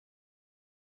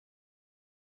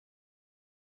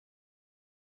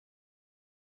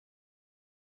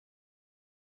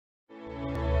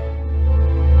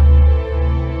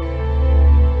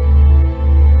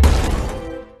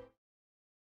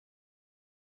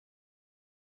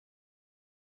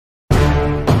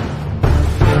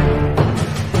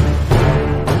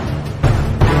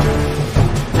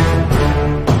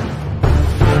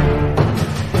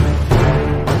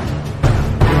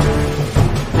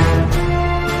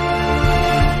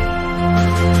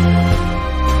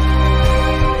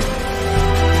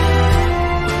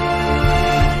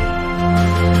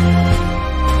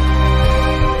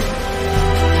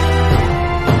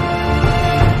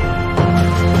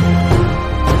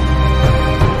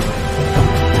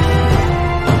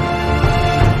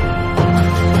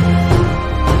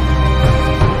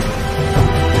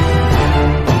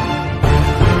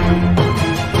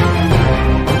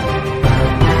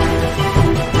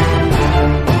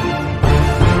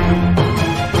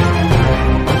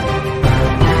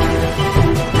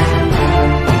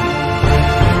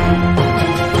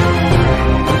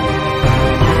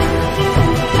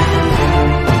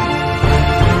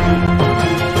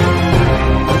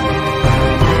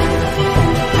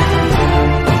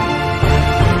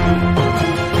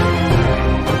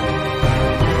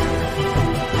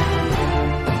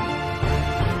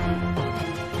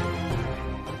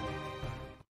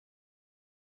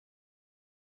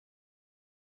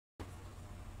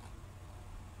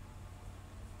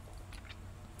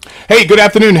Hey, good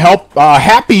afternoon.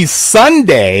 Happy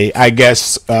Sunday, I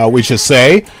guess we should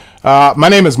say. My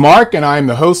name is Mark, and I'm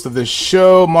the host of this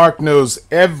show. Mark knows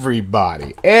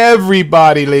everybody.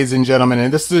 Everybody, ladies and gentlemen.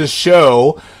 And this is a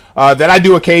show that I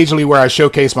do occasionally where I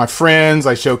showcase my friends.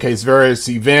 I showcase various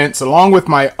events, along with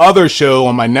my other show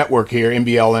on my network here,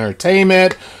 NBL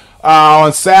Entertainment.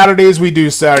 On Saturdays, we do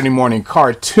Saturday morning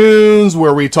cartoons,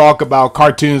 where we talk about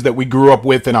cartoons that we grew up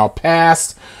with in our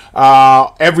past.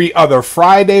 Every other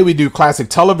Friday, we do classic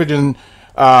television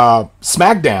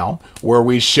SmackDown, where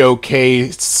we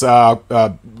showcase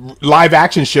live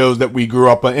action shows that we grew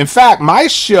up with. In fact, my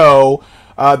show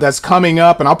that's coming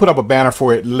up, and I'll put up a banner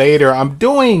for it later, I'm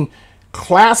doing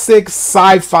classic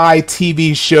sci-fi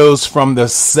TV shows from the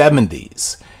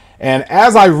 70s. And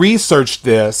as I researched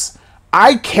this,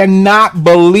 I cannot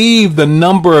believe the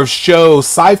number of shows,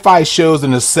 sci-fi shows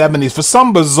in the 70s. For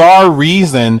some bizarre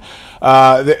reason,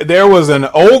 there was an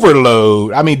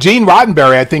overload. I mean, Gene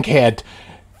Roddenberry, I think, had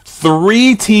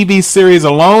 3 TV series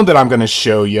alone that I'm going to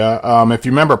show you. If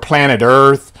you remember Planet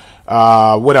Earth,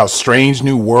 what else? Strange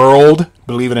New World,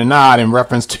 believe it or not, in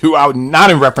reference to,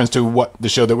 not in reference to what the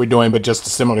show that we're doing, but just a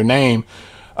similar name.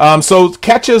 So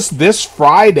catch us this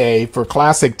Friday for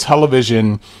classic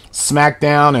television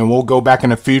SmackDown, and we'll go back in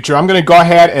the future. I'm going to go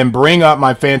ahead and bring up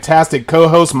my fantastic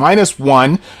co-host, minus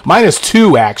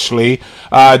two actually,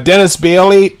 Dennis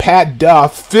Bailey, Pat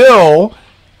Duff, Phil.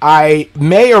 I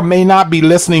may or may not be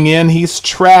listening in. He's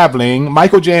traveling.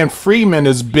 Michael Jan Freeman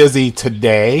is busy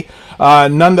today.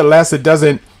 Nonetheless, it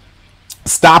doesn't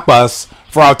stop us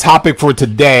for our topic for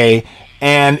today.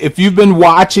 And if you've been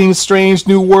watching Strange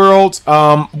New Worlds,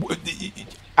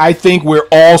 I think we're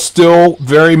all still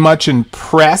very much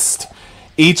impressed.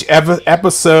 Each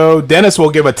episode, Dennis will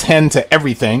give a 10 to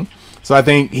everything. So I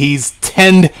think he's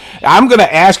 10. I'm going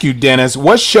to ask you, Dennis,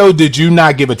 what show did you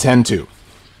not give a 10 to?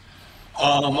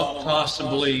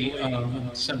 Possibly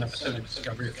some episode of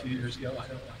Discovery a few years ago.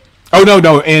 Oh,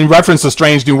 no. In reference to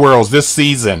Strange New Worlds this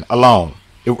season alone.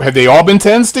 Have they all been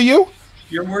 10s to you?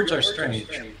 Your words are strange.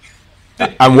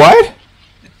 And what?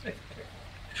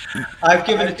 I've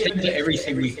given a 10 to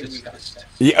everything we've discussed.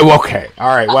 Yeah, okay. All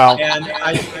right. Well, and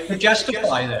to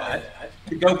justify that,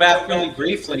 to go back really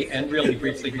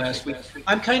briefly last week,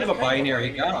 I'm kind of a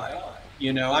binary guy.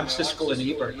 You know, I'm Siskel and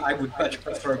Ebert. I would much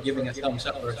prefer giving a thumbs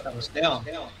up or a thumbs down.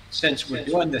 Since we're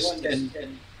doing this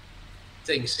 10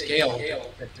 thing scale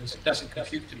that doesn't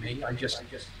compute to me, I just,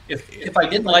 if I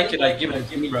didn't like it, I'd give it a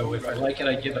 0. If I like it,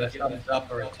 I'd give it a thumbs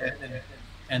up or a 10.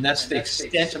 And that's the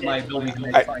extent of my ability to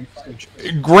make fine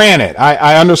decisions. Granted,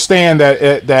 I understand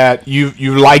that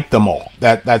you like them all.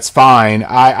 That's fine.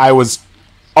 I was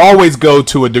always go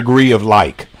to a degree of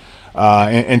like.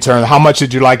 In terms of how much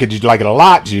did you like it? Did you like it a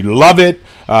lot? Did you love it?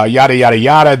 Yada yada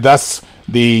yada. That's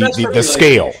the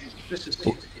scale.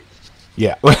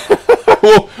 Yeah,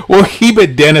 we'll keep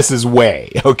it Dennis's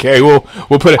way. Okay, we'll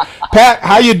put it. Pat,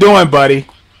 how you doing, buddy?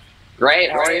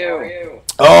 Great. How are you?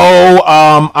 Oh,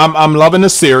 I'm loving the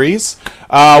series.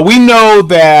 We know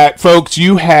that, folks,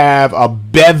 you have a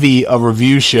bevy of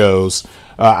review shows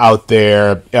out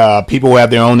there. People who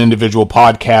have their own individual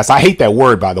podcasts. I hate that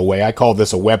word, by the way. I call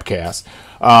this a webcast.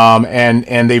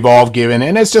 And they've all given,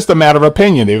 and it's just a matter of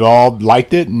opinion. They've all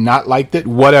liked it, not liked it,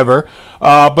 whatever.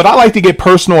 But I like to get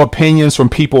personal opinions from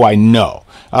people I know.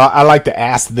 I like to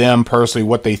ask them personally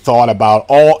what they thought about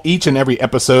each and every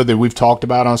episode that we've talked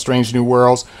about on Strange New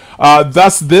Worlds.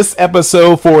 Thus, this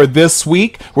episode for this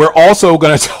week, we're also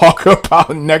going to talk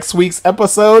about next week's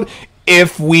episode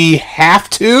if we have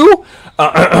to.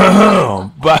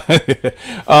 But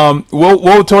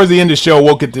we'll towards the end of the show,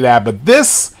 we'll get to that. But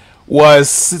this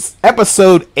was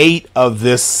episode 8 of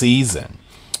this season.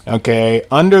 Okay,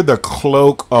 Under the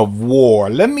Cloak of War.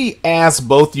 Let me ask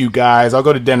both you guys. I'll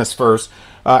go to Dennis first.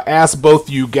 Ask both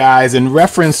you guys in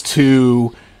reference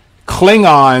to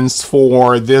Klingons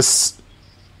for this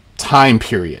time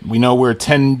period. We know we're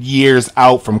 10 years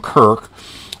out from Kirk.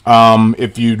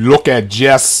 If you look at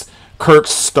just Kirk's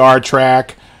Star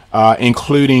Trek,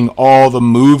 including all the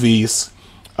movies,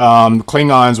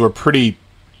 Klingons were pretty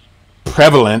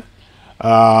prevalent.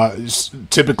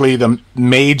 Typically the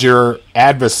major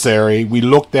adversary. We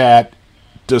looked at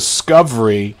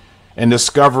Discovery, and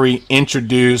Discovery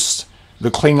introduced the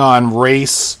Klingon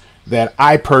race that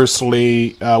I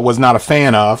personally was not a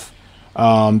fan of.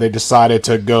 They decided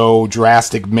to go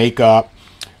drastic makeup.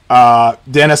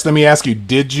 Dennis, let me ask you,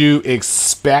 did you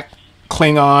expect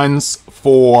Klingons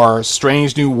for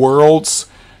Strange New Worlds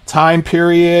time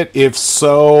period? If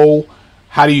so,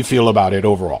 how do you feel about it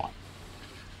overall?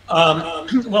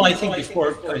 Well, I think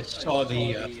before I saw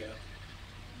the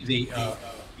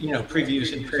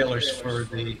previews and trailers for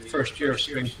the first year of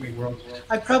Strange New Worlds,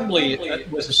 I probably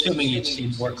was assuming you'd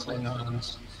see more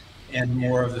Klingons and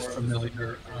more of the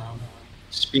familiar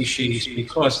species,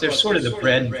 because they're sort of the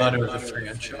bread and butter of the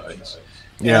franchise.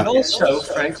 Yeah. And also,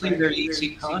 frankly, they're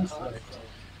easy conflict.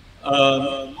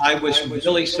 I was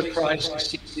really surprised to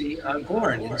see the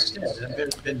Gorn instead.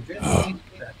 I've been very pleased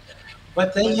with that.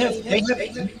 But they have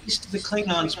eased the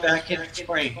Klingons back into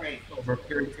frame over a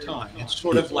period of time. It's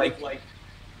sort of like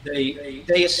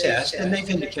they assessed, and they've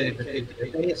indicated that they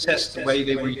did. They assessed the way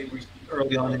they were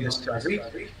early on in Discovery,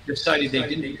 decided they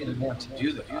didn't really want to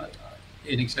do that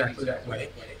in exactly that way.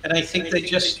 And I think they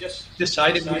just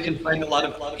decided we can find a lot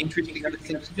of interesting other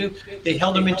things to do. They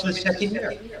held them into the second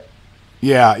year.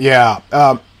 Yeah.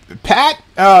 Pat,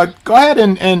 go ahead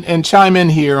and chime in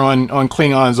here on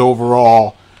Klingons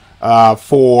overall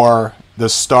for the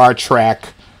Star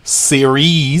Trek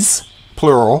series,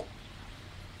 plural.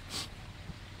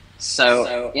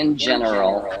 So, in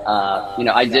general,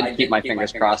 I did keep my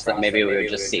fingers crossed that maybe we would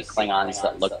just see Klingons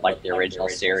that looked like the original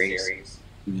series.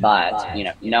 But,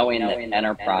 knowing that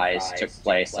Enterprise took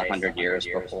place 100 years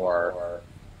before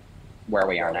where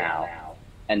we are now,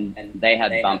 and they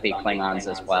had bumpy Klingons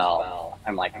as well,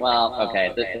 I'm like, well,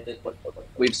 okay,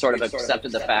 we've sort of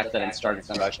accepted the fact that in Star Trek: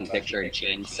 The Motion Picture,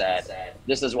 Gene said,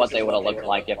 this is what they would have looked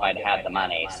like if I'd had the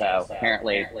money. So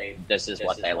apparently this is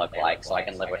what they look like, so I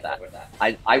can live with that.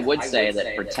 I would say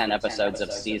that for 10 episodes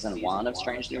of season 1 of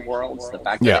Strange New Worlds, the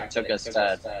fact that it took us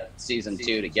to season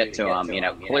 2 to get to them,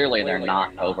 clearly they're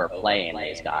not overplaying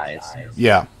these guys.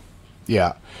 Yeah.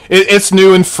 It's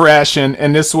new and fresh,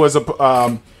 and this was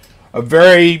a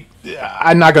very,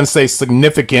 I'm not going to say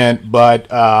significant, but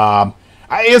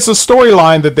it's a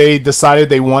storyline that they decided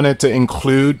they wanted to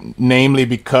include, namely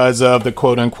because of the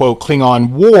quote-unquote Klingon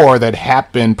War that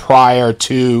happened prior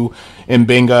to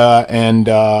M'Benga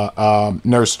and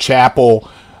Nurse Chapel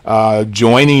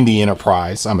joining the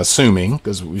Enterprise, I'm assuming,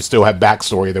 because we still have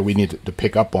backstory that we need to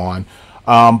pick up on.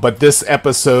 But this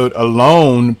episode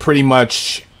alone pretty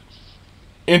much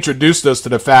introduced us to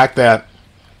the fact that,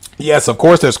 yes, of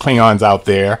course there's Klingons out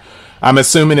there. I'm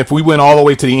assuming if we went all the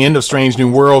way to the end of Strange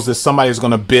New Worlds, that somebody's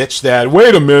going to bitch that,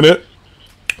 wait a minute,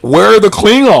 where are the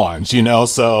Klingons?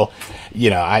 So,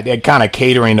 they're kind of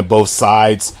catering to both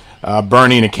sides,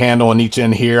 burning a candle in each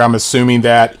end here. I'm assuming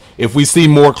that if we see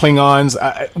more Klingons,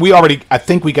 I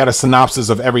think we got a synopsis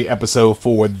of every episode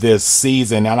for this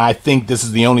season, and I think this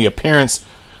is the only appearance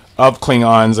of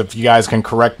Klingons, if you guys can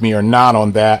correct me or not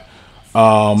on that.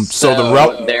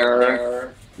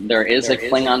 There is a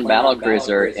Klingon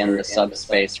battlecruiser in the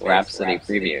Subspace Rhapsody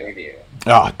preview.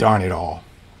 Oh, darn it all.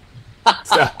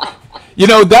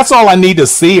 That's all I need to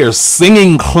see are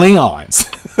singing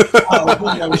Klingons.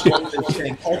 Who knows what they're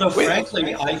saying. Although,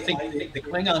 frankly, I think the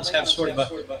Klingons have sort of an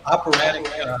operatic...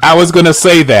 I was going to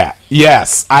say that.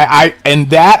 Yes. And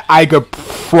that I could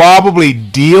probably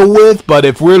deal with, but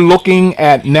if we're looking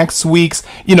at next week's,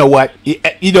 you know what,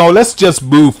 let's just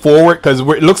move forward, because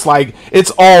it looks like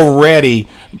it's already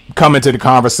coming to the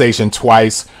conversation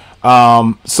twice. Did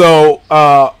I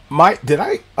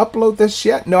upload this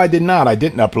yet? No, I did not. I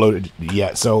didn't upload it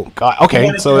yet. So,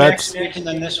 okay. So that's...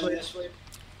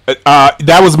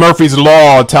 that was Murphy's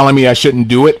Law telling me I shouldn't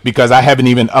do it because I haven't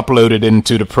even uploaded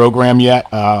into the program yet,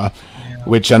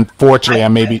 which unfortunately I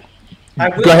may be...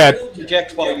 Go ahead.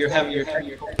 Interject while you're having your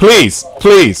technical... Please.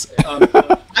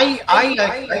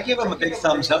 I give them a big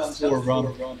thumbs up for,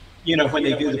 when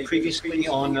they do the previously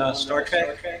on Star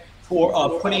Trek,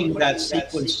 for putting that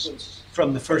sequence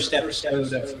from the first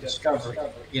episode of Discovery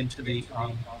into the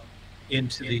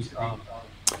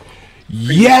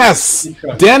yes,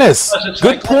 Dennis,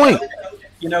 good point.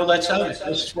 Let's own it.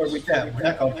 This is where we can. We're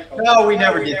not going, no, we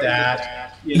never did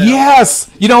that. Yes,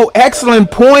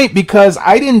 excellent point, because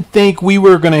I didn't think we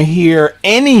were going to hear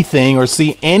anything or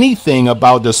see anything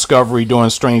about Discovery during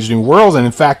Strange New Worlds, and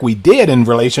in fact we did in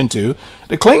relation to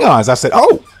the Klingons. I said,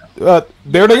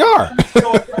 there they are.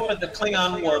 The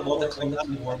Klingon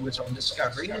War was on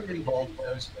Discovery, and it involved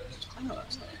those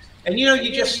Klingons. And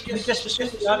you just assume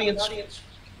the audience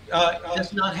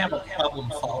does not have a problem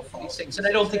following these things, and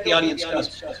I don't think the audience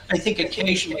does. I think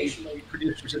occasionally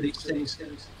producers of these things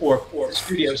or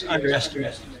studios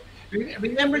underestimate.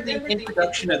 Remember the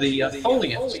introduction of the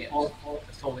Tholians, the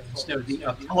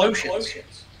Pelosians,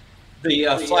 the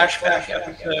flashback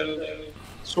episode,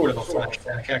 sort of a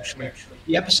flashback actually.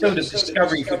 The episode of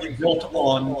Discovery which was built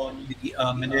on the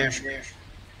Menosky.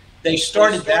 They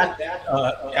started that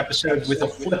episode with a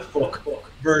flip book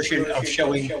version of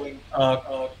showing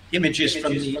images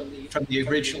from the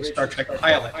original Star Trek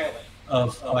pilot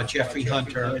of Jeffrey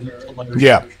Hunter and Television.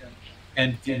 Yeah.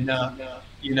 And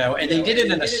you know, and they did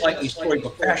it in a slightly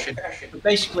storybook fashion. But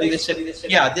basically, they said,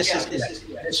 yeah, this is it.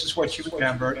 This is what you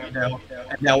remember, you know,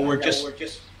 and now we're just,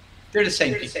 they're the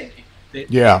same people.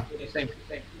 Yeah. They're the same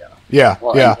people. Yeah,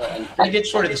 Well, yeah. They did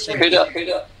sort of the same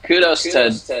Kudos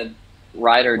to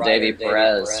writer David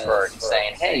Perez for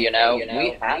saying, hey, you know,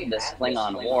 we had this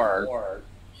Klingon war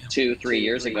 2-3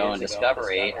 years ago in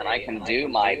Discovery, and I can do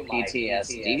my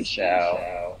PTSD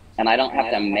show, and I don't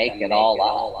have to make it all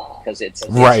up, because it's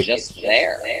just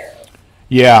there.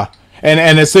 Yeah.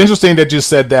 And it's interesting that you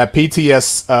said that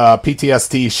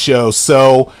PTSD show.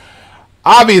 So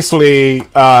obviously,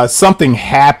 something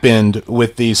happened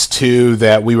with these two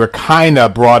that we were kind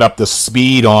of brought up to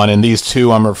speed on, and these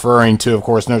two I'm referring to, of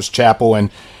course, Nurse Chapel and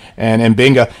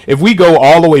M'Benga. If we go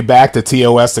all the way back to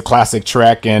TOS, the classic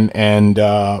Trek, and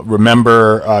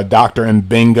remember Dr.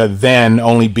 M'Benga then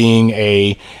only being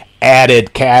a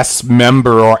added cast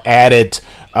member or added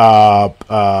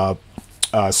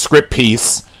script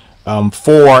piece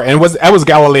for, and that was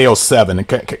Galileo 7.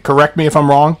 Correct me if I'm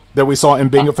wrong, that we saw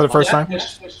M'Benga for the first time?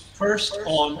 Was first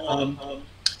on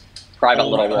Private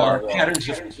Little War. Patterns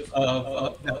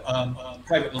of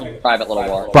Private Little War. Private Little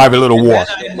War. Private Little War.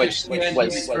 Which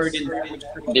was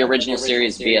the original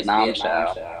series Vietnam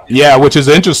show. Yeah, which is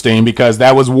interesting because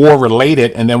that was war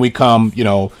related, and then we come, you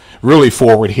know, really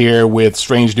forward here with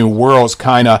Strange New Worlds.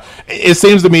 Kind of, it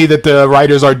seems to me that the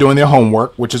writers are doing their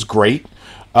homework, which is great.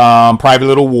 Private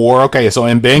Little War. Okay, so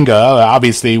M'Benga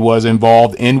obviously was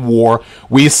involved in war.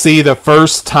 We see the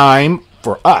first time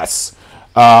for us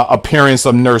appearance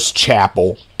of Nurse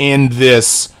Chapel in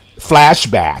this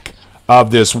flashback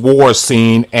of this war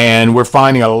scene, and we're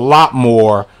finding a lot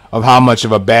more of how much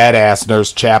of a badass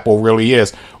Nurse Chapel really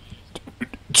is.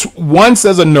 Once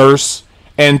as a nurse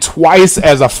and twice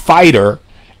as a fighter,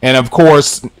 and of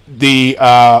course the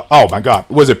oh my God,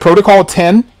 was it Protocol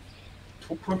 10?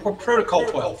 Protocol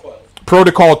 12.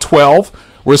 Protocol 12.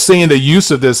 We're seeing the use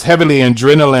of this heavily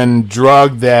adrenaline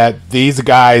drug that these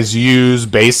guys use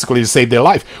basically to save their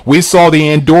life. We saw the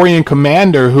Andorian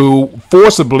commander who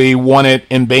forcibly wanted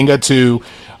M'Benga to,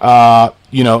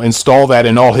 you know, install that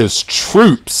in all his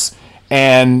troops.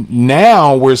 And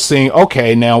now we're seeing,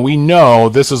 okay, now we know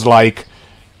this is like,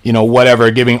 you know,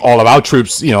 whatever, giving all of our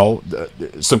troops, you know,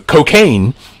 some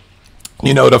cocaine,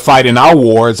 you know, to fight in our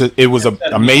wars. It was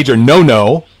a major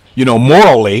no-no, you know,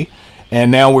 morally. And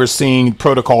now we're seeing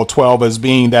Protocol 12 as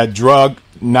being that drug,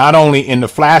 not only in the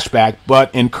flashback,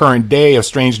 but in current day of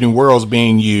Strange New Worlds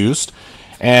being used.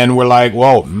 And we're like,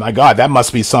 whoa, my God, that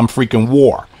must be some freaking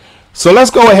war. So let's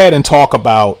go ahead and talk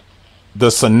about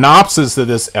the synopsis of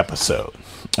this episode.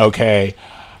 Okay.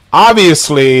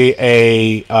 Obviously,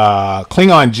 a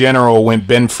Klingon general went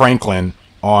Ben Franklin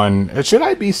on, should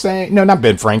I be saying, no, not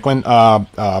Ben Franklin,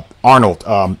 Arnold,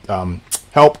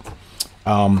 help,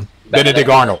 Benedict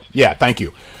Arnold. Yeah, thank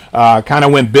you. Kind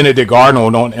of went Benedict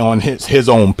Arnold on his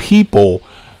own people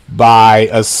by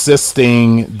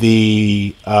assisting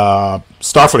the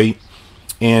Starfleet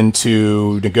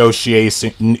into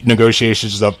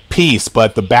negotiations of peace.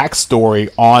 But the backstory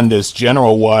on this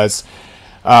general was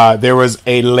there was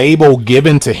a label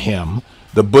given to him,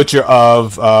 the butcher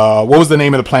of, what was the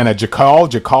name of the planet?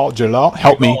 Jalal?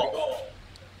 Help me.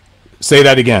 Say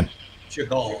that again.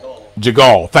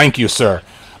 Jagal. Thank you, sir.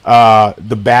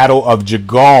 The Battle of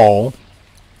Jagal,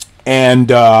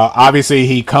 and obviously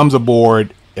he comes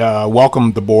aboard,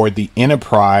 welcomed aboard the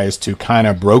Enterprise to kind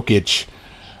of brokerage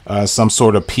some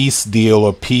sort of peace deal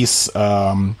or peace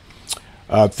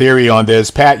theory on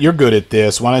this. Pat, you're good at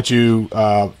this. Why don't you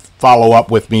follow up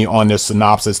with me on this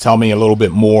synopsis? Tell me a little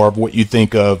bit more of what you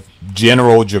think of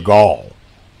General Jagal.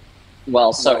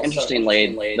 Well, so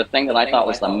interestingly, the thing that I thought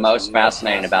was the most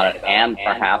fascinating about it, and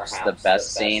perhaps the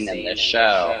best scene in this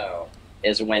show,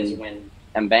 is when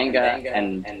M'Benga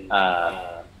and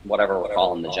whatever we're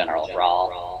calling the general,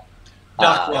 Rahl.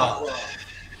 Doc Rahl.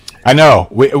 I know.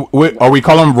 Are we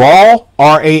calling him Rahl?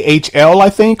 R-A-H-L, I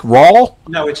think? Rahl?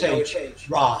 No, it's H.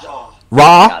 Rahl.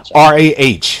 Rahl? Gotcha.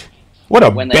 R-A-H. What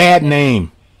a bad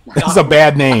name. That's a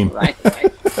bad name. Right.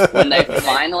 When they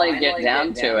finally get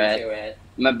down to it,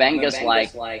 M'Benga's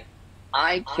like,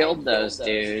 I killed those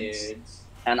dudes,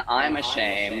 and I'm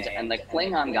ashamed. And the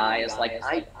Klingon guy is like,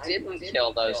 I didn't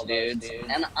kill those dudes,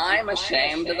 and I'm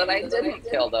ashamed that I didn't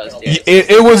kill those dudes.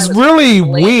 It was really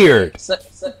weird. So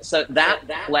that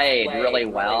played really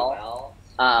well.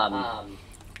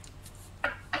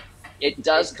 It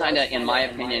does kind of, in my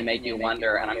opinion, make you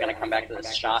wonder, and I'm going to come back to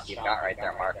this shot you've got right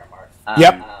there, Mark.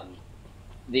 Yep.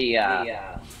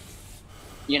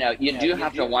 you know, you do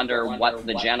have to wonder what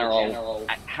the general,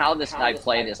 how this guy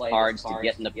played his cards to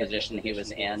get in the position he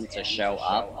was in to show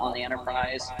up on the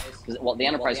Enterprise. Because, well, the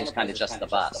Enterprise was kind of just the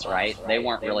bus, right? They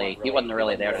weren't really, he wasn't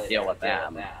really there to deal with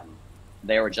them.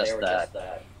 They were just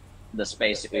the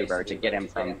space Uber to get him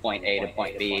from point A to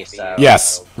point B. So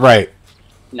yes, right.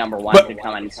 Number one could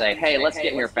come in and say, "Hey, let's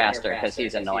get here faster because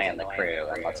he's annoying the crew."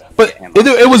 And let's but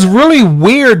it was really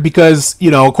weird because,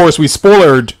 you know, of course we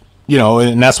spoiled, you know,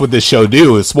 and that's what this show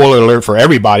do, is spoiler alert for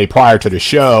everybody prior to the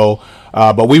show.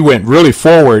 But we went really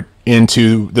forward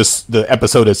into the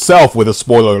episode itself with a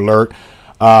spoiler alert,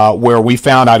 where we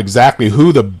found out exactly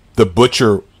who the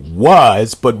butcher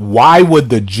was. But why would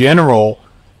the general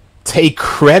take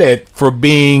credit for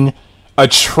being a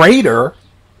traitor?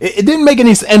 It didn't make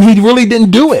any sense, and he really didn't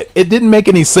do it. It didn't make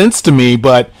any sense to me.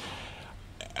 But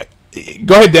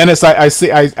go ahead, Dennis. I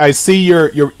see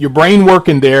your brain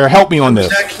working there. Help me on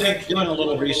this. I was actually doing a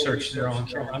little research there on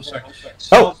camera. I'm sorry.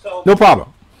 So, no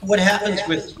problem. What happens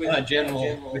with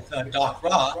Doc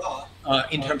Ra,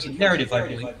 in terms of narrative, I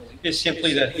believe, is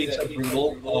simply that he's a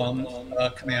brutal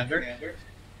commander.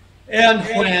 And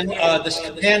when this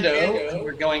commando,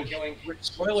 we're going,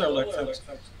 spoiler alert, folks,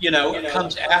 you know,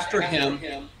 comes after him,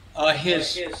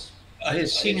 his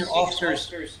senior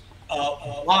officers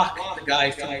block the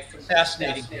guy from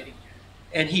assassinating him,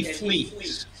 and he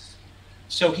flees.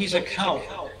 So he's a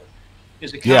coward.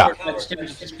 He's a coward that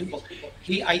stands with his people.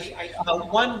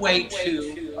 One way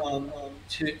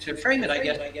to frame it, I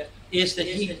guess, is that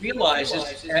he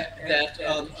realizes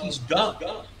that he's done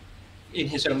in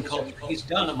his own culture. He's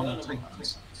done among the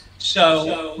Klingons.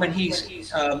 So when he's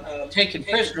taken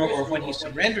prisoner, or when he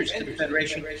surrenders to the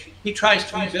Federation, he tries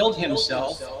to rebuild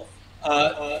himself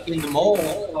in the mold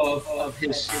of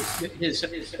his.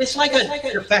 It's like a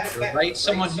defector, right?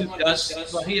 Someone who does,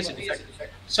 well, he is a defector.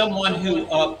 Someone who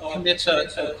commits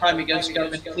a crime against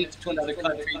government, flees to another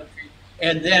country,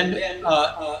 and then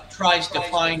tries to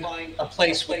find a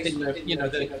place within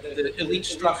the elite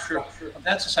structure of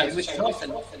that society, which is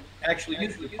often actually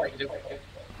usually quite difficult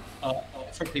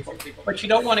for people. But you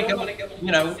don't want to go,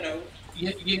 you know,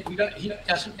 he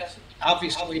doesn't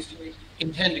obviously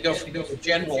intend to go from being a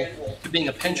general to being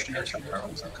a pensioner somewhere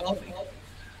else in the colony.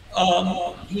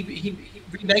 He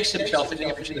remakes himself in the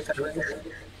image of the Federation.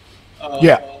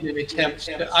 In an attempt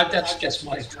to, that's just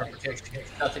my interpretation.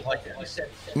 Nothing like that. I said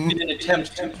in an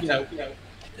attempt to, you know,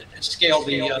 scale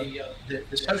the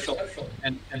social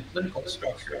and political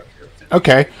structure.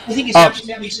 Okay. I think he's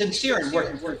absolutely sincere in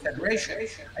working for the Federation.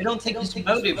 I don't think his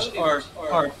motives are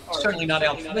certainly not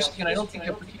altruistic, and I don't think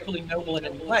they're particularly noble in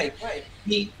any way.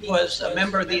 He was a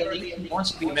member of the elite. He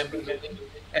wants to be a member of the elite.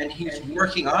 And he's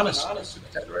working honestly with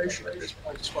the Federation at this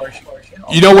point, as far as you know.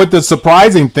 You know what the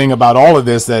surprising thing about all of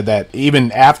this, that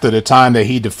even after the time that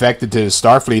he defected to the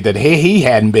Starfleet, that he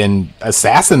hadn't been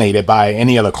assassinated by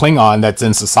any other Klingon that's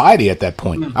in society at that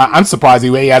point. Mm-hmm. I'm surprised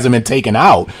he hasn't been taken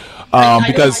out.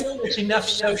 Because there's enough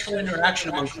social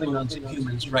interaction among Klingons and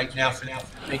humans right now for that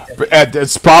to make that.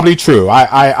 It's probably true.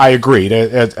 I agree.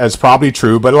 It's probably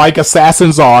true. But like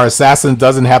assassins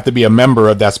doesn't have to be a member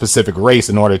of that specific race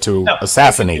in order to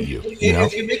assassinate you. You know?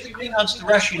 If you make the Klingons the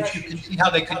Russians, you can see how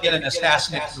they could get an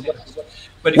assassinate to the West.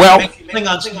 But if you make the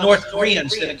Klingons North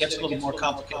Koreans, then it gets a little more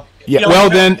complicated. Yeah. You know, well,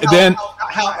 then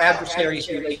how adversaries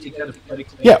relate together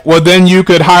politically. Yeah. Well, then you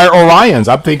could hire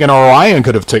Orions. I'm thinking Orion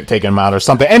could have taken him out or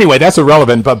something. Anyway, that's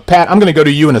irrelevant. But Pat, I'm going to go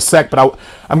to you in a sec. But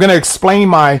I'm going to explain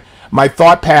my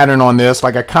thought pattern on this,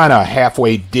 like I kind of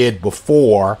halfway did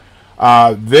before.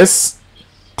 This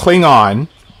Klingon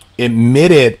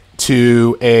admitted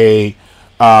to a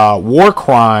war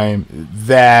crime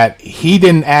that he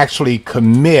didn't actually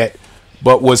commit,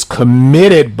 but was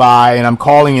committed by, and I'm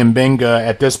calling him Mbenga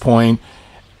at this point,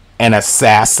 an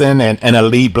assassin and an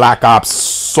elite Black Ops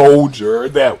soldier.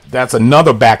 That's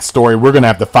another backstory we're going to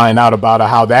have to find out about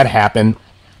how that happened.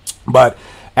 But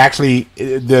actually,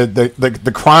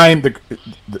 the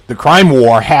crime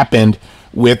war happened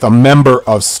with a member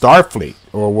of Starfleet,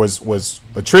 or was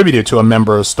attributed to a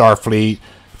member of Starfleet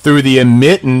through the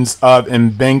admittance of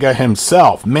Mbenga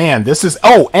himself. Man, this is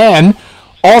and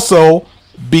also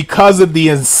because of the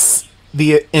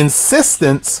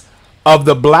insistence of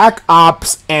the Black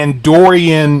Ops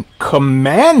Andorian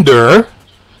commander,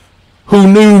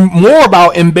 who knew more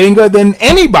about Mbenga than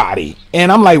anybody.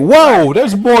 And I'm like, whoa,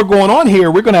 there's more going on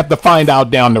here. We're going to have to find out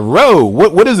down the road.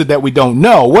 What is it that we don't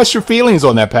know? What's your feelings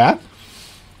on that, Pat?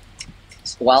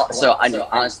 Well, so I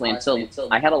honestly, until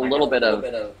I had a little bit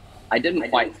of, I didn't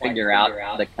quite figure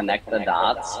out the connect the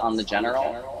dots on the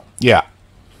general. Yeah.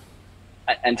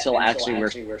 until actually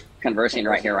we're conversing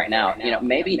right here, right now, you know,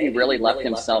 maybe he really left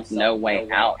himself no way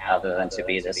out other than to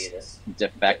be this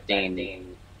defecting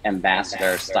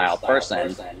ambassador style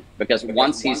person, because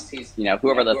once he's, you know,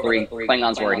 whoever the three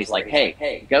Klingons were, he's like,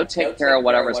 hey, go take care of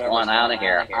whatever's going on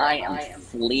here. I am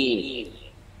fleeing.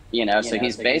 You know, so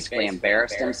he's basically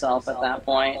embarrassed himself at that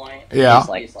point. Yeah.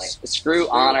 He's like, screw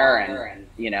honor and,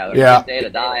 you know, yeah. good day to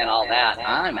die and all that.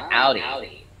 I'm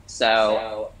outie.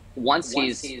 So once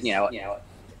he's, you know,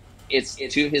 it's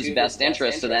to his best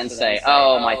interest to then say,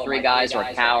 oh, my three guys were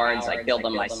cowards, I killed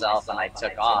them myself, and I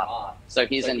took off. So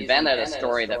he's invented a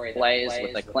story that plays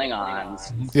with the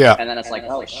Klingons. Yeah. And then it's like,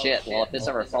 oh, shit, well, if this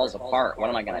ever falls apart, what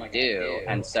am I going to do?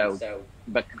 And so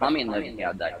becoming the, you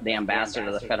know, the ambassador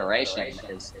to the Federation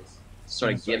is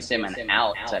sort of gives him an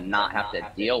out to not have to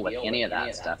deal with any of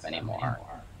that stuff anymore.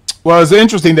 Well, it's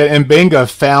interesting that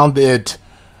Mbenga found it,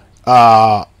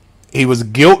 he was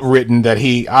guilt-ridden that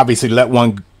he obviously let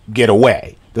one get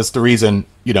away. That's the reason,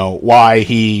 you know, why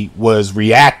he was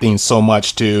reacting so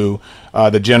much to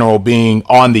the general being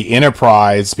on the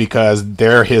Enterprise, because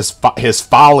there his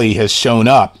folly has shown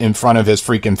up in front of his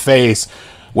freaking face.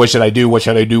 What should I do? What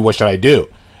should I do? What should I do?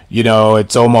 You know,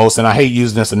 it's almost, and I hate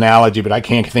using this analogy, but I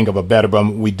can't think of a better, but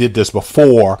we did this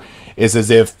before, is as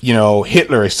if, you know,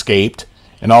 Hitler escaped,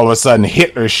 and all of a sudden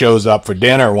Hitler shows up for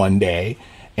dinner one day,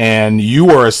 and you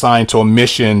were assigned to a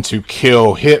mission to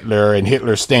kill Hitler, and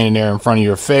Hitler's standing there in front of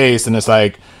your face, and it's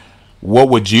like, what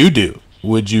would you do?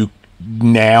 Would you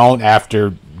now, after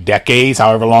decades,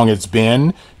 however long it's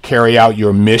been, carry out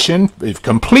your mission,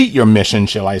 complete your mission,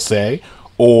 shall I say,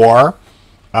 or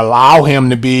allow him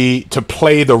to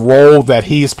play the role that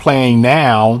he's playing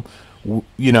now?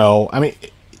 You know, I mean,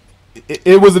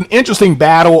 it was an interesting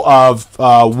battle of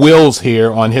wills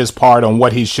here on his part on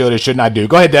what he should or should not do.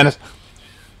 Go ahead, Dennis.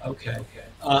 Okay.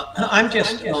 I'm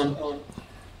just, I'm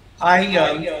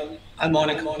on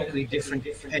a completely different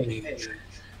page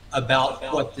about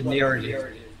what the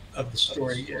narrative of the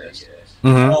story is.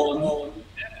 Mm-hmm.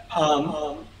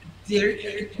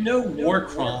 There's no war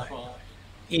crime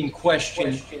in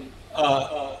question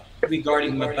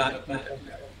regarding Mabak.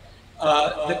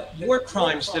 The war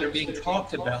crimes that are being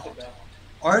talked about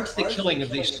aren't the killing of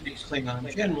these three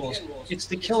Klingon generals, it's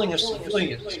the killing of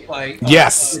civilians by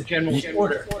the general's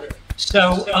order.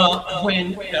 So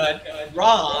when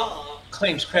Ra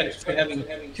claims credit for having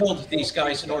killed these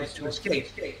guys in order to escape,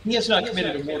 he has not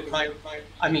committed a war crime.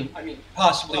 I mean,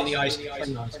 possibly in the eyes of the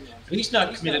Klingons, but he's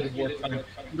not committed a war crime,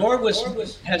 nor is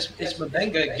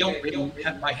Mbenga guilt-ridden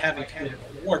by having committed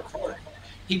a war crime.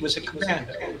 He was a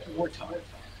commando at wartime.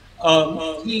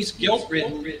 He's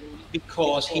guilt-ridden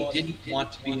because he didn't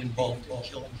want to be involved in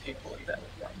killing people at that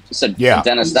point. So,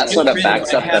 Dennis, that sort of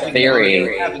backs up the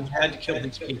theory. Having had to kill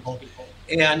these people.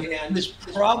 And this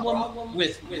problem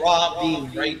with Ra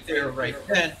being right there, right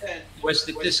then, was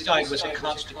that this guy was a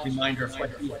constant reminder of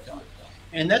what he had done.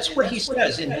 And that's what he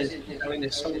says in his, in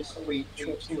his soliloquy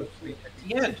at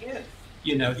the end.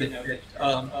 You know,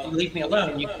 that leave me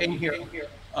alone, you came here.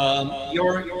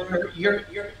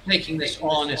 You're taking this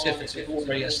on as if it's a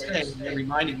glorious thing. You're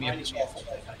reminding me of this awful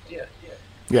thing I did.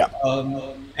 Yeah.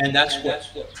 And that's what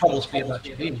troubles me about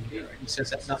you being here. He says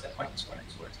that's not quite his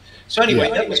words. So anyway,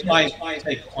 that was my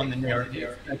take on the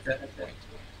narrative at that point.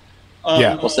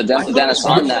 Well, so Dennis,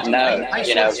 on that note,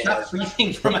 you know, stop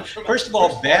breathing from it. First of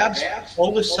all, Bab's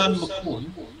oldest son,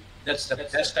 McCoon, that's the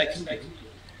best I can do.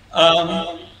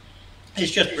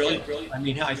 Is just brilliant. I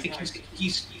mean, I think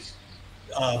he's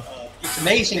it's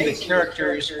amazing the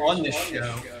characters on this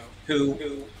show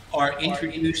who are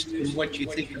introduced in what you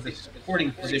think of the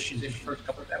supporting positions in the first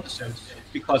couple of episodes,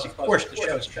 because of course the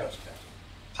show's about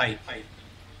Pike,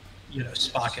 you know,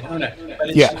 Spock and Una, but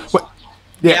it's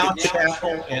now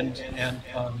Chapel and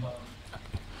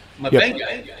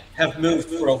Mbenga have moved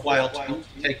for a while to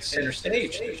take center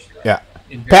stage. Yeah.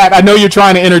 Pat, I know you're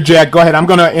trying to interject. Go ahead. I'm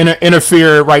going to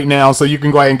interfere right now, so you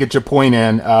can go ahead and get your point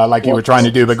in, like you were trying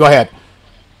to do. But go ahead.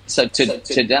 So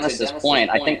to Dennis's point,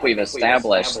 I think we've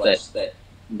established that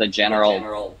the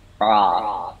General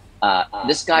Ra,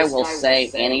 this guy will say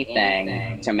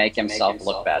anything to make himself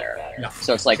look better.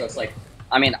 So it's like,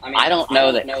 I mean, I don't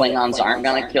know that Klingons aren't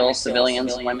going to kill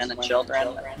civilians, women, and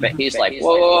children, but he's like,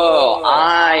 whoa,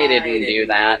 I didn't do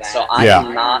that, so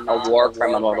I'm not a war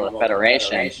criminal to the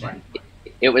Federation.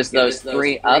 It was those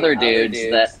three other dudes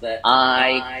that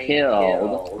I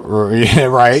killed. Yeah,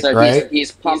 right, so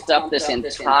he's pumped up this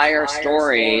entire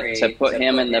story to put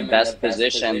him in the best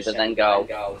position to then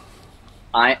go,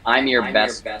 I'm your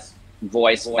best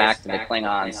voice back to the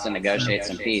Klingons to negotiate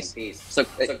some peace. So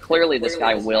clearly this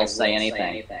guy will say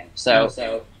anything.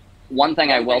 So one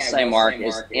thing I will say, Mark,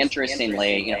 is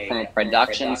interestingly, you know, from a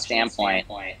production standpoint,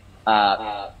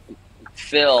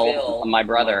 Phil, my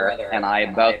brother, and I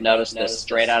both noticed this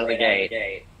straight out of the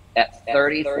gate. At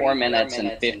 34 minutes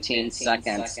and 15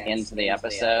 seconds into the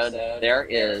episode, there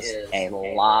is a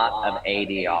lot of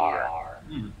ADR.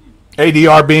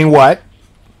 ADR being what?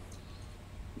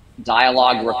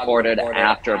 Dialogue recorded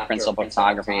after principal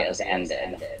photography has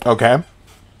ended. Okay.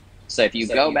 So if you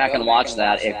go back and watch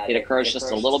that, it occurs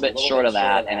just a little bit short of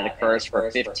that, and it occurs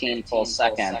for 15 full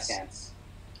seconds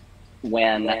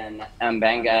when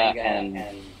Mbenga and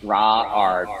Ra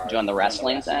are doing the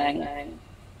wrestling thing.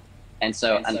 And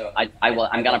so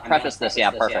I'm going to preface this.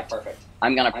 Yeah, perfect.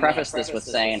 I'm going to preface this with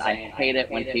saying I hate it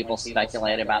when people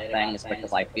speculate about things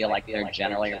because I feel like they're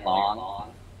generally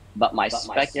wrong. But my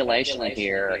speculation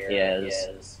here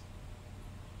is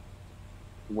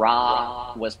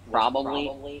Ra was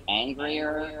probably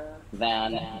angrier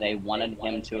than they wanted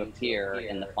him to appear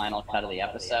in the final cut of the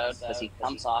episode because he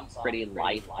comes off pretty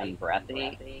light and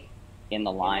breathy in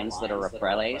the lines that are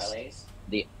replaced.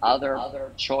 The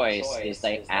other choice is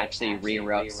they actually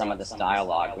rewrote some of this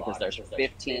dialogue because there's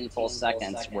 15 full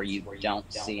seconds where you don't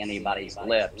see anybody's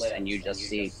lips and you just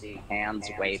see hands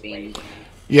waving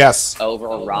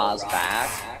over Ra's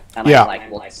back. And I'm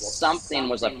like, well, something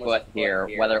was afoot here,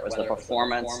 whether it was the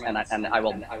performance, and I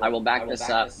will back this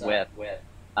up with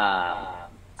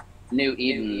New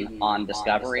Eden on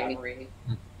Discovery.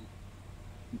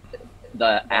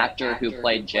 The actor who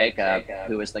played Jacob,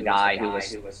 who was the guy who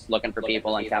was looking for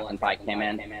people and Captain Pike came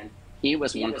in, he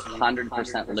was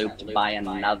 100% looped by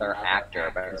another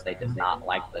actor because they did not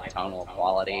like the tonal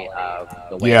quality of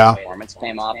the way the performance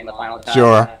came off in the final cut.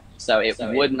 Sure. So it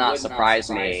would not surprise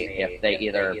me if they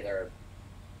either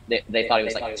they thought he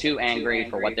was like too angry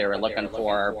for what they were looking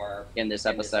for in this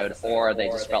episode, or they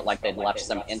just felt like they'd left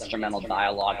some instrumental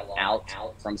dialogue out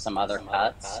from some other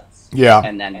cuts. Yeah.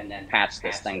 And then patch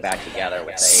this thing back together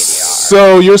with the ADR.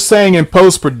 So you're saying in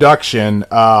post-production,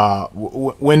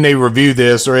 when they review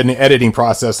this, or in the editing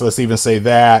process, let's even say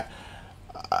that,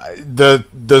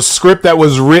 the script that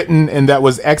was written and that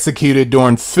was executed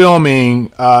during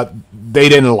filming, they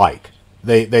didn't like.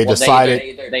 They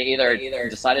decided they either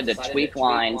decided to tweak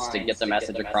lines to get the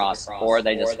message across, or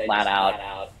they just flat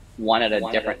out wanted a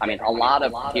different. I mean, a lot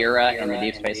of Kira in the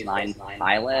Deep Space Nine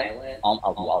pilot, a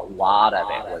lot of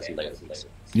it was loose.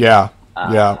 Yeah.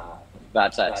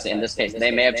 But in this case, they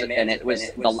may have, and it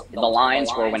was the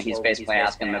lines were when he's basically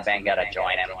asking Mbenga to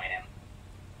join him.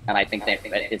 And I think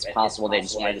it's possible they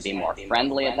just wanted to be more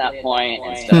friendly at that point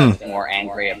instead of more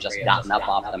angry, have just gotten up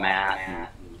off the mat and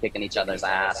kicking each other's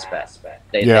ass. But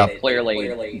they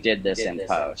clearly did this in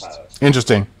post.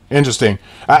 Interesting.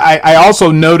 I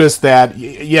also noticed that,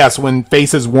 yes, when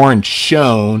faces weren't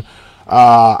shown,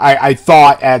 I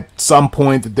thought at some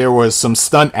point that there was some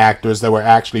stunt actors that were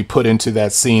actually put into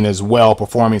that scene as well,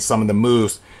 performing some of the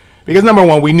moves. Because number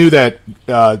one, we knew that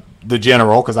the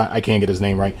general, because I can't get his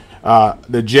name right,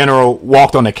 the general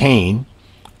walked on a cane.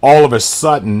 All of a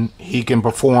sudden, he can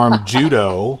perform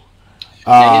judo. He's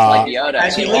like Yoda.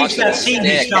 As he leaves that scene,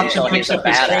 he stops and picks up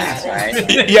his cane. Right?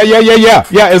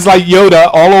 Yeah. It's like Yoda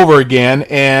all over again.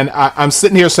 And I'm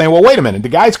sitting here saying, well, wait a minute. The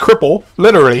guy's crippled,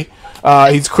 literally.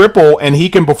 He's crippled, and he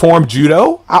can perform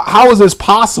judo? How is this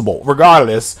possible?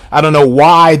 Regardless, I don't know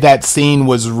why that scene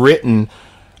was written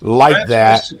like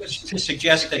that. To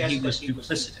suggest that he was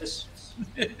duplicitous.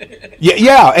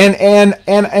 Yeah, and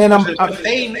I'm to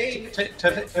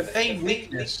feign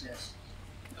weakness.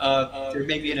 There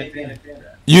may be an advantage.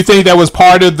 You think that was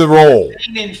part of the role?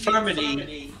 In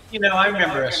infirmity, I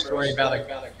remember a story about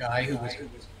a guy who was,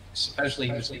 supposedly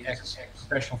he was an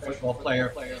ex-professional football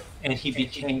player, and he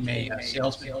became a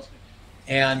salesman.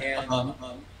 And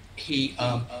he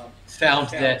found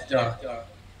that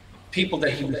people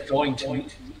that he was going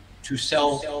to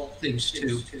sell things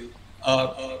to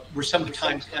were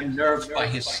sometimes unnerved by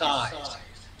his size.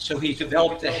 So he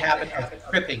developed the habit of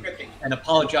cripping and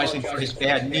apologizing for his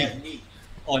bad knee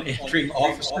on entering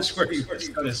offices where he was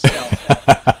going to sell.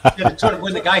 And sort of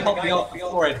when the guy helped me out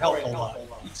before, it helped a lot.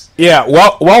 Yeah,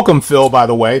 welcome, Phil, by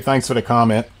the way. Thanks for the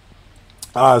comment.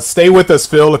 Stay with us,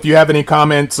 Phil. If you have any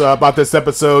comments about this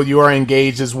episode, you are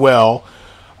engaged as well.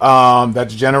 That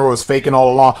the general was faking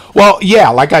all along. Well, yeah,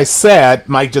 like I said,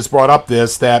 Mike just brought up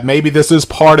that maybe this is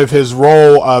part of his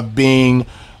role of being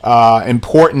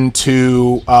important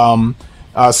to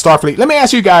Starfleet. Let me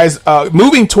ask you guys,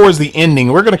 moving towards the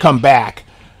ending, we're going to come back.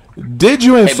 Did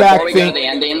you in fact think...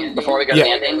 Before we go to the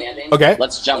ending, okay,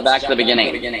 let's jump back to the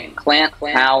beginning. Clint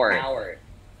Howard.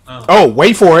 Oh,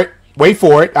 wait for it.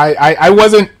 I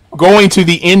going to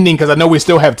the ending because I know we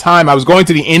still have time. I was going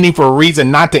to the ending for a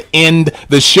reason, not to end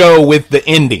the show with the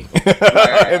ending.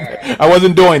 I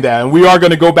wasn't doing that, and we are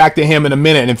going to go back to him in a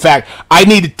minute. And in fact, I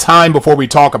needed time before we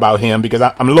talk about him because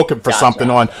I'm looking for something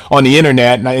on the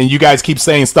internet, and you guys keep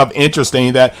saying stuff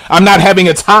interesting that I'm not having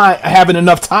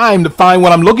enough time to find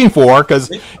what I'm looking for because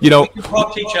we can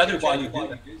talk to each other while you do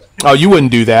that. Oh, you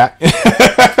wouldn't do that. In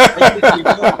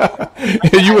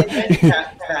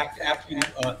fact, after you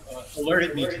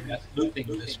alerted me to that looping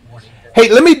this morning. Hey,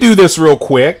 let me do this real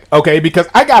quick, okay? Because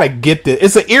I gotta get this.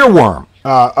 It's an earworm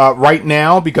right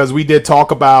now because we did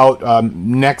talk about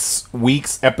next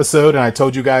week's episode, and I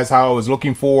told you guys how I was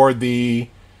looking for the.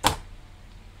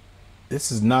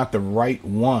 This is not the right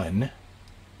one.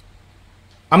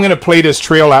 I'm gonna play this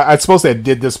trail. I suppose I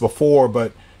did this before,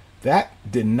 but that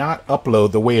did not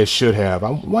upload the way it should have. I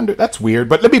wonder, that's weird.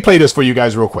 But let me play this for you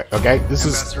guys real quick, okay?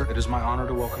 Ambassador, it is my honor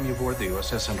to welcome you aboard the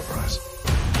USS Enterprise.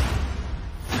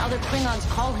 Other Klingons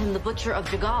call him the Butcher of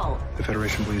Jagal. The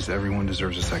Federation believes that everyone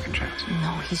deserves a second chance.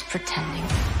 No, he's pretending.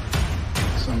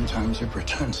 Sometimes you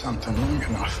pretend something long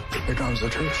enough, it becomes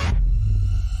the truth.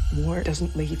 War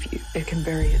doesn't leave you. It can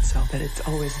bury itself, but it's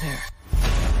always there.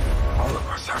 All of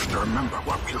us have to remember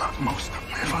what we love most.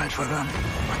 We fight for them,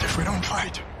 but if we don't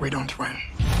fight, we don't win.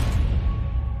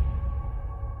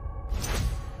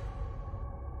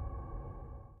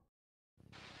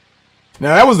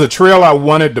 Now that was the trail I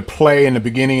wanted to play in the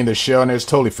beginning of the show, and I just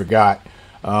totally forgot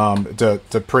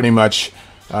to pretty much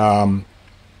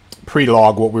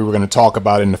pre-log what we were going to talk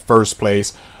about in the first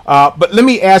place. But let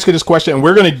me ask you this question,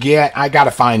 and I got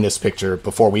to find this picture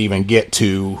before we even get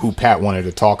to who Pat wanted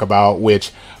to talk about,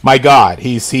 which, my God,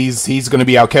 he's going to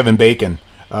be out Kevin Bacon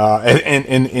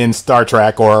in Star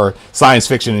Trek or science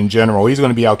fiction in general. He's going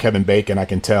to be out Kevin Bacon, I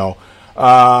can tell.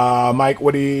 Mike,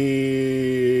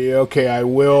 okay, I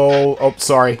will. Oh,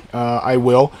 sorry. I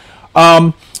will.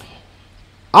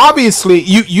 Obviously,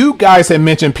 you guys had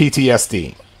mentioned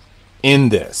PTSD in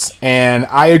this, and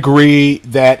I agree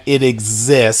that it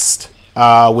exists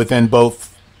within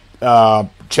both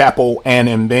Chapel and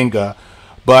M'Benga,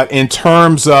 but in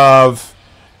terms of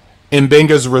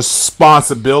M'Benga's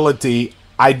responsibility,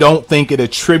 I don't think it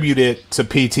attributed to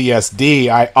PTSD.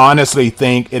 I honestly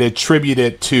think it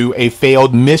attributed to a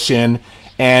failed mission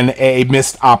and a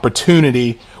missed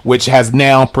opportunity, which has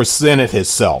now presented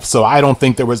itself. So I don't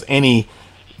think there was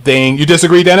anything. You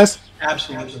disagree, Dennis?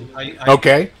 Absolutely.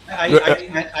 Okay.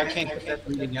 I can't get that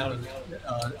reading out of the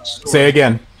story. Say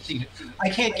again. I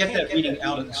can't get that reading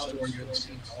out of the story or the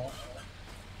scene at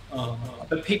all.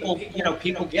 But people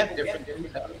get different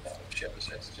things out of shows.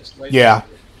 That's just the way. Yeah.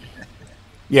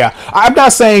 Yeah, I'm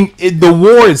not saying the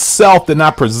war itself did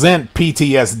not present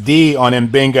PTSD on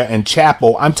M'Benga and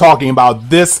Chapel. I'm talking about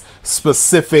this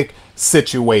specific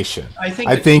situation. I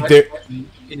think that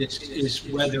is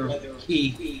whether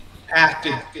he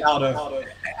acted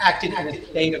in a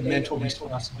state of mental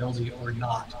responsibility or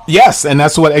not. Yes, and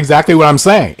that's exactly what I'm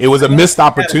saying. It was a missed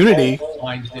opportunity.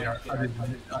 Other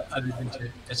than to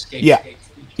escape. Yeah,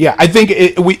 yeah. I think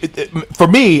for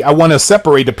me, I want to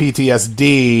separate the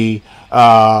PTSD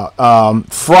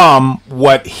from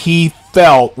what he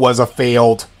felt was a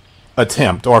failed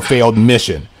attempt or a failed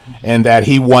mission, and that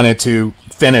he wanted to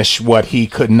finish what he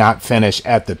could not finish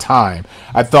at the time.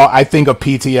 I think of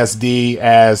PTSD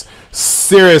as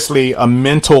seriously a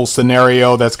mental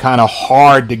scenario that's kind of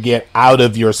hard to get out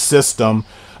of your system,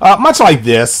 much like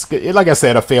this. Like I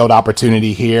said, a failed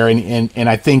opportunity here, and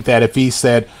I think that if he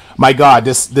said, my God,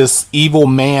 this evil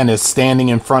man is standing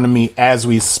in front of me as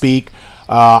we speak,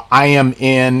 I am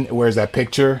in, where's that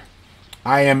picture?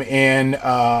 I am in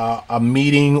a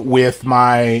meeting with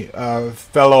my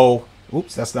fellow,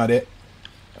 oops, that's not it.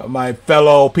 My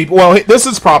fellow people. Well, this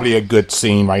is probably a good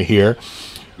scene right here,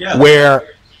 yeah.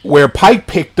 where Pike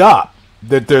picked up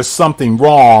that there's something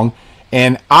wrong,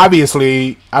 and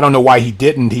obviously, I don't know why he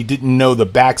didn't know the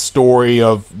backstory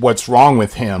of what's wrong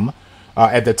with him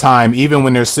at the time, even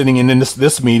when they're sitting in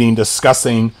this meeting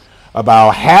discussing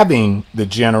about having the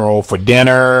general for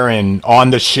dinner and on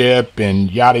the ship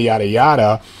and yada, yada,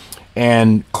 yada.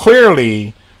 And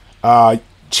clearly,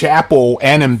 Chapel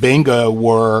and M'Benga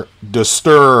were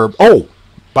disturbed. Oh,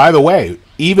 by the way,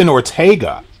 even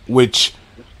Ortega, which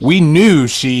we knew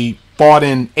she fought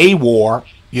in a war,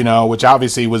 which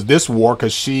obviously was this war,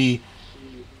 because she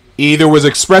either was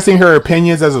expressing her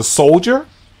opinions as a soldier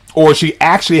or she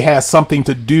actually has something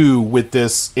to do with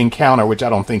this encounter, which I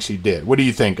don't think she did. What do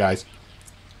you think, guys?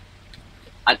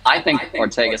 I think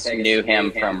Ortega knew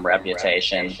him from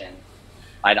reputation.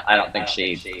 I don't think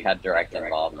she had direct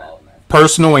involvement.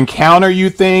 Personal encounter, you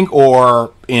think,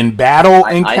 or in battle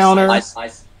encounter?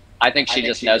 I think she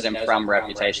just knows him from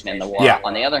reputation in the war. Yeah.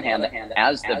 On the other hand,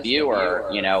 as the viewer,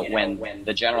 you know, when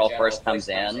the general first comes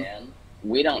in,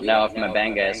 we don't know if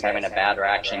M'Benga is having a bad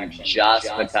reaction just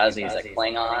because he's a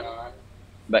Klingon.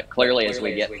 But clearly, as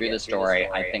we get through the story,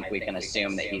 I think we can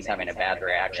assume that he's having a bad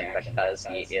reaction because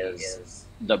he is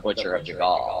the Butcher of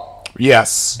Jagal.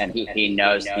 Yes. And he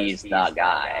knows he's the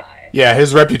guy. Yeah,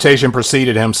 his reputation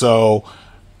preceded him, so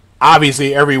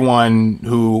obviously everyone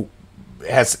who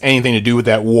has anything to do with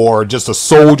that war, just a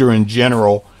soldier in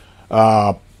general,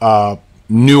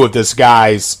 knew of this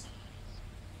guy's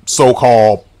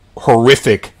so-called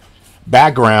horrific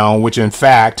background, which in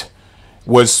fact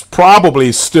was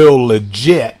probably still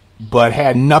legit, but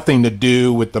had nothing to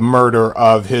do with the murder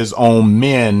of his own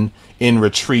men in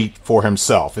retreat for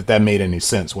himself, if that made any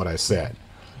sense, what I said.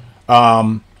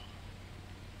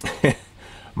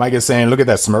 Mike is saying, look at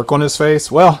that smirk on his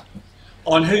face. Well,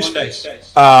 On whose face?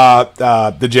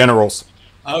 the generals.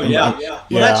 Oh, yeah. Well,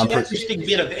 Yeah, that's I'm an interesting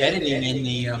bit of editing in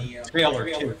the trailer,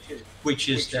 too, which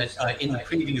is that in the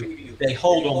preview, they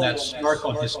hold on that smirk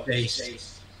on his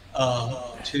face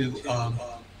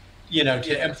you know,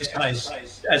 to emphasize,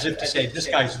 as if to say, this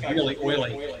guy's really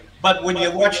oily. But when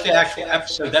you watch the actual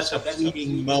episode, that's a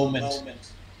fleeting moment,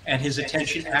 and his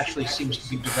attention actually seems to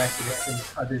be directed at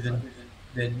things other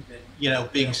than you know,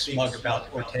 being smug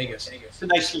about Ortegas. It's a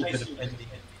nice little bit of editing.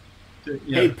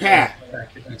 Hey, Pat,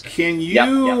 can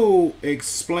you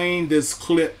explain this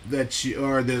clip that you,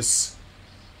 or this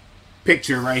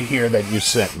picture right here that you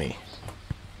sent me?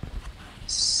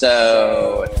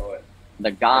 So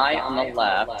the guy on the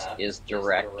left is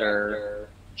director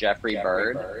Jeffrey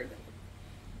Bird.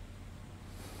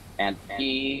 And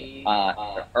he,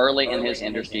 early in his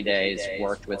industry days,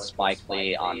 worked with Spike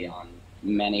Lee on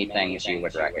many things you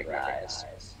would recognize.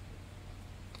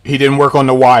 He didn't work on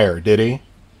The Wire, did he?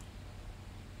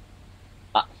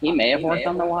 He may have worked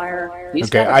on The Wire.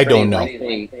 Okay, I don't know.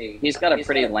 He's got a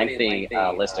pretty lengthy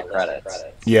list of credits.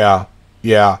 Yeah,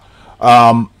 yeah.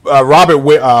 Robert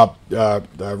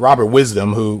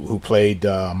Wisdom, who played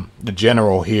the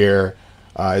general here,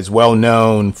 is well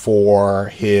known for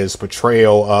his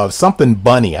portrayal of something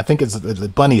Bunny. I think it's the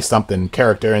Bunny something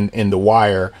character in The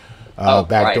Wire.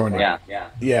 Back during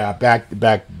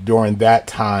back during that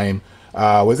time.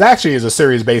 Was actually is a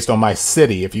series based on my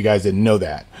city. If you guys didn't know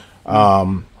that.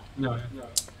 No.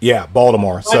 Yeah,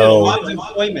 Baltimore. I had a lot of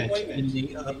employment in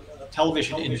the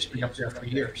television industry up there for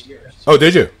years. Oh,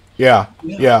 did you? Yeah,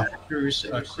 yeah. Actors,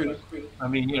 crew. I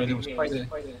mean, you know, there was quite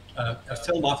a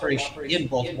film operation in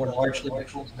Baltimore, largely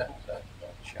because of that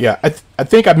show. Yeah, I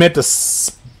think I meant to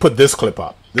put this clip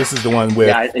up. This is the one with.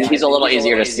 Yeah, he's a little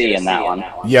easier to see in that one.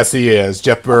 Yes, he is.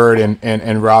 Jeff Bird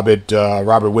and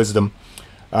Robert Wisdom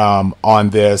on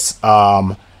this.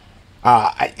 Let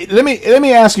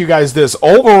me ask you guys this: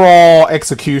 overall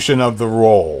execution of the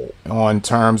role, on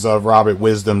terms of Robert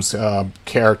Wisdom's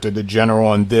character, the general,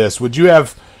 on this, would you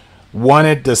have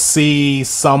wanted to see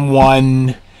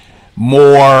someone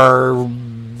more?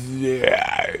 You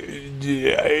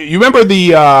remember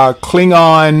the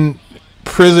Klingon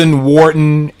prison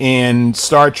warden in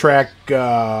Star Trek?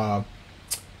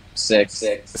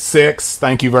 Six.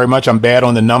 Thank you very much. I'm bad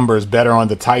on the numbers, better on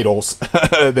the titles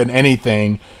than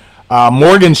anything.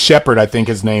 Morgan Shepard, I think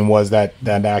his name was, that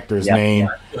actor's name.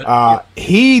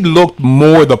 He looked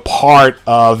more the part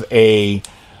of a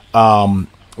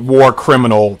war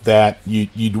criminal that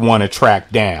you'd want to track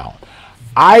down.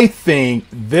 I think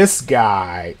this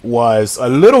guy was a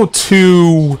little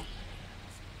too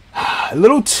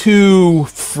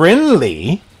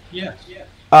friendly.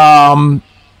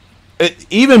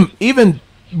 Even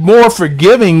more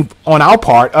forgiving on our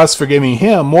part, us forgiving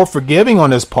him, more forgiving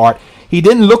on his part. He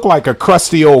didn't look like a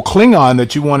crusty old Klingon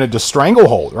that you wanted to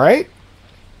stranglehold, right?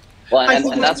 Well,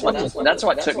 and that's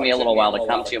what took me a little while to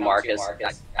come to, Mark, is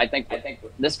I think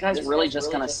this guy's really just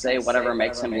going to say whatever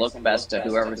makes him look best to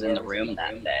whoever's in the room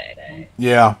that day.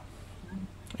 Yeah.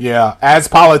 Yeah, as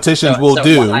politicians will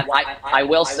do. I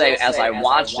will say, as I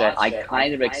watched it, I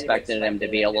kind of expected him to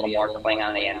be a little more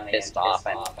Klingon-y and pissed off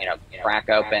and, you know, crack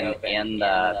open in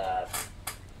the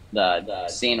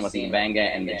scene with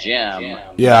M'Benga and the gym.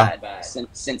 Yeah. But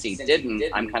since he didn't,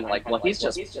 I'm kind of like, well, he's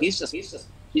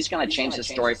going to change the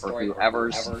story for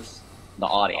whoever's the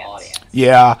audience.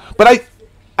 Yeah, but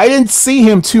I didn't see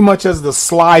him too much as the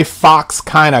Sly Fox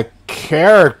kind of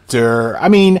character. I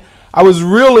mean, I was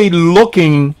really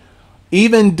looking,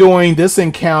 even during this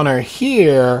encounter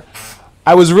here,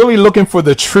 I was really looking for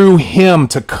the true him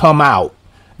to come out.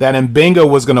 That M'Benga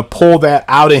was going to pull that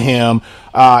out of him.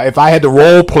 If I had to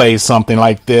role play something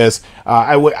like this,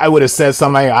 I would have said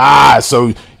something like,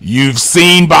 so you've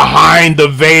seen behind the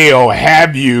veil,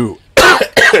 have you?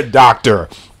 Doctor.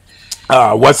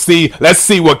 Let's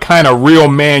see what kind of real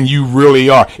man you really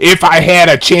are. If I had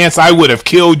a chance, I would have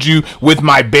killed you with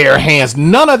my bare hands.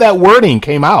 None of that wording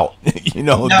came out, during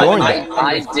that.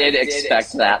 I did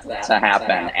expect that to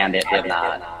happen, and it did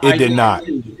not. It did not.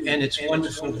 And it's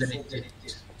wonderful that it didn't.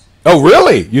 Oh,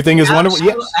 really? You think it's wonderful?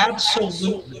 Yeah.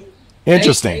 Absolutely.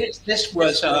 Interesting. This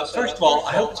was, first of all,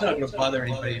 I hope it's not going to bother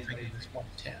anybody if I give this 1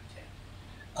 to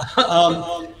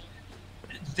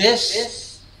 10.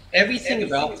 Everything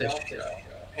about this show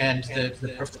and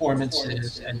the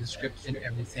performances and the script and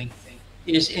everything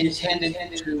is intended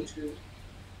to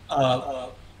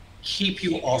keep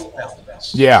you off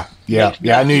balance. Yeah.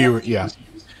 I knew you were. Yeah.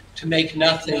 To make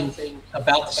nothing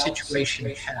about the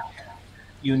situation happen.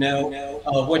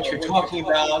 What you're talking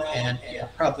about, and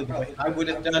probably the way I would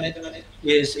have done it,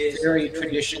 is very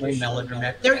traditionally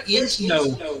melodramatic. There is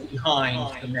no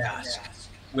behind the mask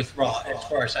with Rod, as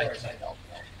far as I can tell.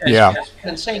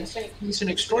 And saying he's an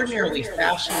extraordinarily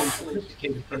fascinating,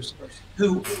 sophisticated person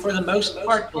who, for the most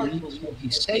part, believes what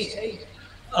he's saying.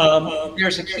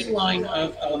 There's a key line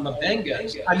of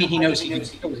Mabenga's. I mean, he knows he can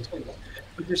kill his people,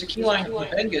 but there's a key line of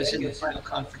Mabenga's in the final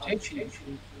confrontation.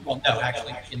 Well, no,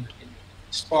 actually, in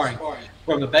sparring,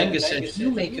 where Mabenga said, "You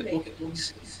make it look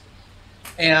easy."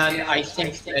 And I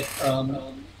think that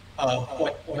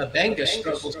what Mabenga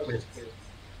struggles with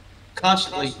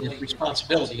constantly is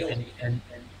responsibility and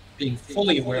being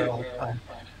fully aware all the time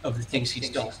of the things he's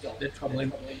done that trouble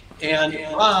him. And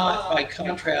Ra, by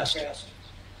contrast,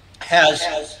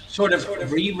 has sort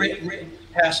of rewritten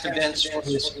past events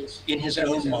in his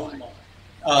own mind.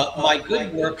 My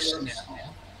good works now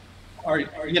are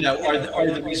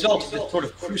the result of this sort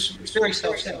of crucible. It's very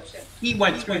self-centered. He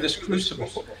went through this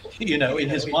crucible, in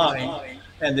his mind,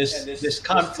 and this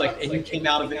conflict, and he came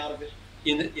out of it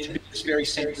to be this very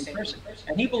same person.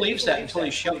 And he believes that until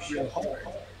he's shoved real hard.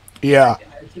 Yeah.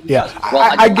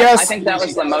 Well, I guess I think that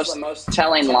was the most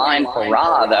telling line for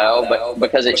Ra, though, but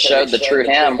because it showed the true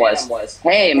him was,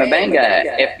 "Hey,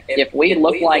 Mabenga, if we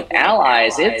look like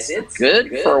allies, it's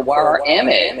good for our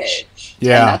image."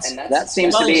 Yeah, and that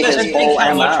seems to be his whole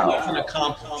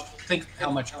MO. Think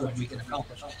how much good we can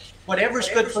accomplish. Whatever's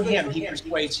good for him, he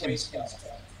persuades himself,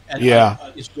 and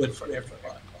it's good for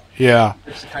everybody. Yeah,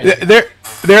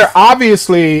 there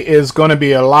obviously is going to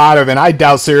be a lot of, and I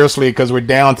doubt seriously because we're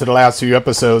down to the last few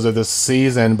episodes of this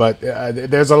season, but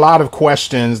there's a lot of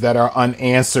questions that are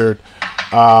unanswered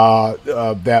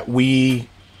that we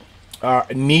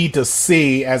need to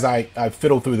see as I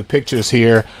fiddle through the pictures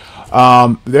here.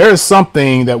 There is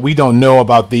something that we don't know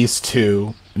about these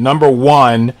two. Number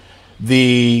one,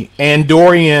 the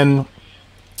Andorian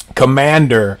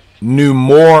commander knew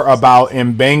more about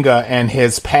Mbenga and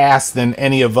his past than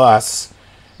any of us,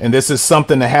 and this is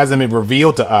something that hasn't been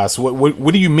revealed to us.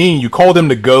 What do you mean? You called him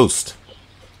the Ghost?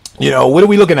 What are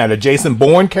we looking at? A Jason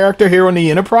Bourne character here on the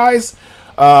Enterprise?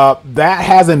 That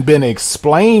hasn't been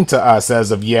explained to us as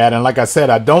of yet, and like I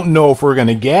said, I don't know if we're going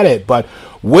to get it. But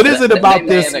what is it about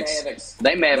this?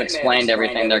 They may have explained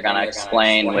everything they're going to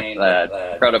explain with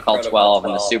the Protocol 12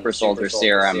 and the Super Soldier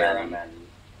Serum,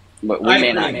 but we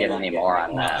may not get any more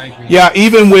on that. Yeah,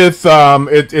 even with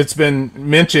it's been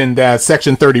mentioned that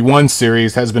Section 31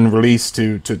 series has been released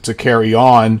to carry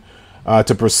on,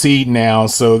 to proceed now,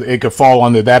 so it could fall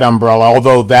under that umbrella.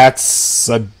 Although that's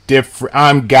a different.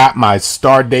 I've got my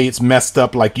star dates messed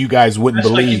up like you guys wouldn't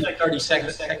believe. Like in the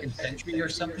 32nd century or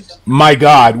something. My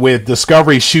God, with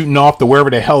Discovery shooting off to wherever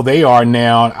the hell they are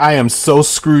now, I am so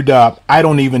screwed up. I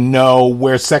don't even know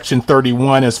where Section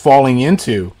 31 is falling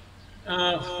into.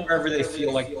 Wherever they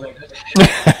feel like putting it.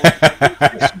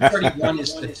 31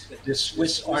 is the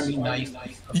Swiss Army knife.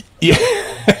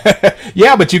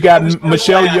 Yeah, but you got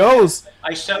Michelle Yeoh's. I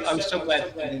was so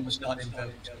glad that name was not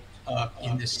invoked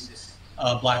in this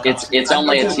Black Ops. It's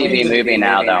only a TV movie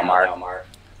now, though, Mark.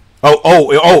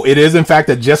 Oh! It is in fact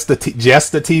just a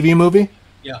TV movie.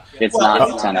 Yeah, it's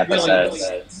not 10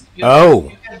 episodes. You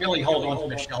can't really hold on to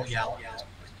Michelle Yeoh.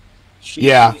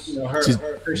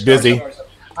 She's busy.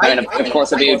 And of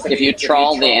course, if you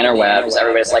trawl the interwebs,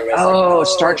 everybody's like, "Oh,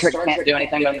 Star Trek can't do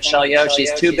anything with Michelle Yeoh.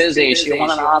 She's too busy. She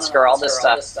won an Oscar. All this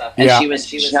stuff." And she was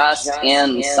just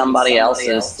in somebody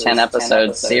else's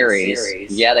 10-episode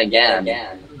series yet again.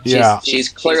 She's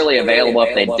clearly available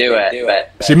if they do it,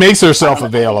 but she makes herself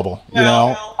available.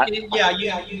 I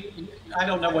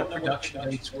don't know what production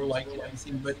rates were like or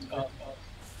anything, but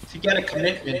to get a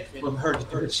commitment from her to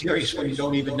do a series when you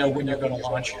don't even know when you're going to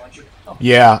launch it.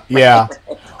 Yeah.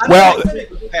 Well,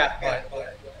 Pat,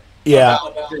 yeah.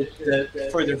 the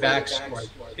further backstory.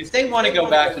 if they want to go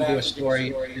back and do a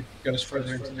story that goes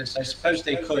further into this, I suppose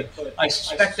they could. I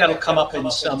suspect that'll come up in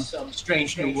some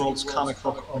Strange New Worlds comic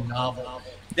book or novel.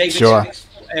 They've explained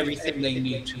everything they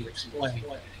need to explain.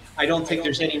 I don't think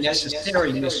there's any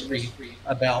necessary mystery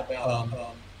about,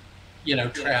 you know,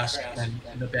 Trask and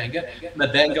Mabenga.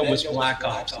 Mabenga was Black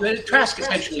Ops. Trask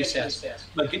essentially says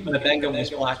Mabenga was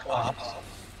Black Ops.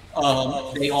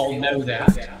 They all know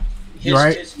that.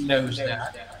 His knows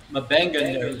that.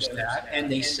 Mabenga knows that,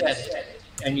 and they said it.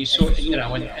 And you sort of, you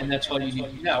know, and that's all you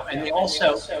need to know. And they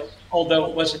also, although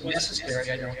it wasn't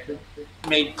necessary, I don't think,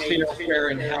 made clear where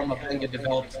and how Mabenga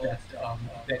developed that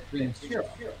green serum.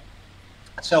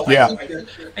 So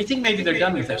I think maybe they're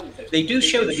done with this. They do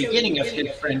show the beginning of his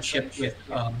friendship with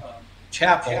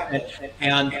Chapel,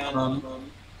 and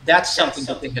that's something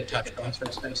that they had touched on, so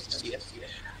it's nice to see it.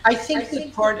 I think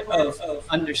that part of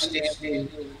understanding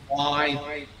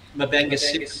why Mabenga's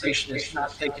situation is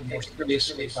not taken more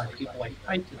seriously by people like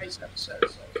Pike in this episode,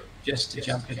 just to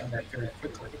jump into that very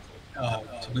quickly,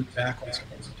 to loop back on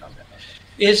something we're talking about,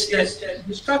 is that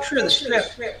the structure of the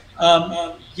script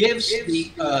gives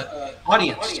the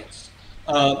audience,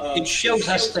 it shows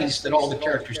us things that all the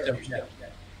characters don't know.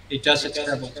 It does it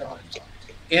several times.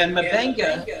 And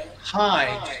Mabenga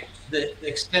hides the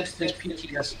extent of his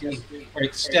PTSD, or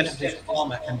extent of his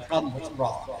trauma and problem with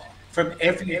Ra, from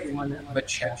everyone but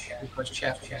Chap, because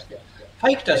Chap is dead.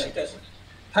 Pike doesn't.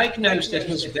 Pike knows that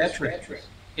his veterans,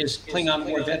 his Klingon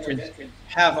War veterans,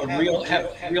 have real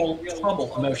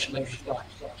trouble emotionally with life.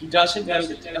 He doesn't know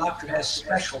that the Doctor has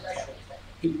special trouble.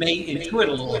 He may intuit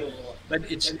a little, but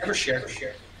it's never shared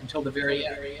until the very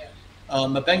end.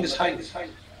 Mabenga's hiding.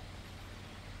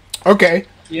 Okay.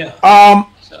 Yeah.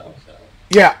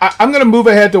 Yeah, I'm going to move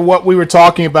ahead to what we were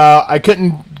talking about. I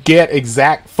couldn't get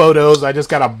exact photos. I just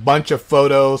got a bunch of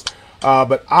photos.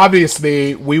 But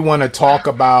obviously, we want to talk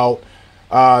about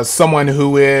someone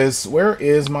who is... Where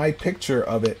is my picture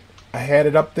of it? I had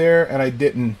it up there, and I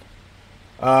didn't.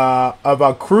 Of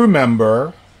a crew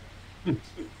member.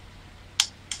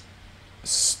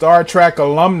 Star Trek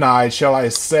alumni, shall I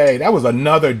say. That was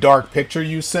another dark picture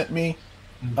you sent me.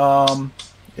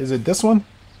 Is it this one?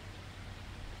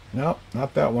 Nope,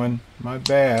 not that one. My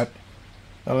bad.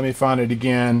 Now, let me find it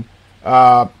again.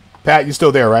 Pat, you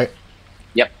still there, right?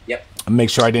 Yep. I'll make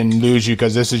sure I didn't lose you,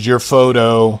 because this is your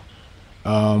photo.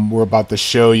 We're about to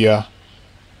show you.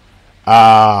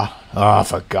 Oh,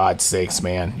 for God's sakes,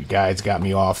 man. You guys got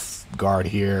me off guard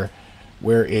here.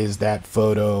 Where is that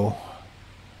photo?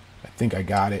 I think I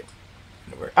got it.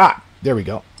 There we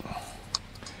go.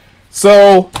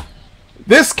 So,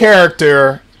 this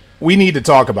character we need to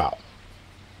talk about.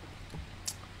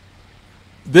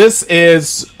 This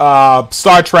is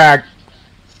Star Trek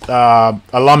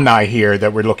alumni here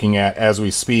that we're looking at as we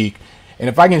speak. And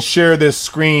if I can share this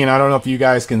screen, I don't know if you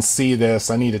guys can see this.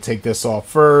 I need to take this off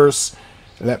first.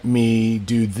 Let me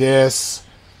do this.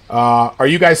 Are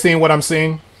you guys seeing what I'm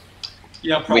seeing?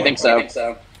 Yeah, probably. We think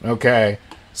so. Okay.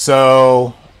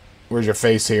 So, where's your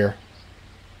face here?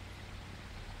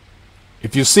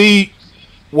 If you see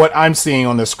what I'm seeing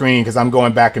on the screen, because I'm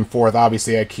going back and forth,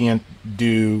 obviously I can't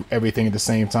do everything at the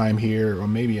same time here, or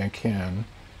maybe I can.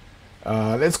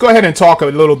 Let's go ahead and talk a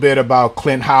little bit about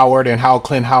Clint Howard and how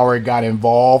Clint Howard got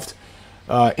involved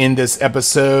in this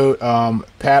episode.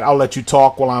 Pat, I'll let you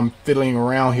talk while I'm fiddling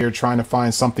around here trying to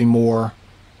find something more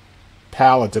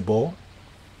palatable.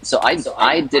 So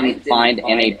I didn't find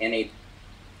any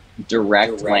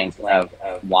direct link of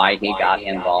why he got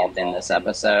involved in this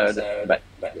episode, but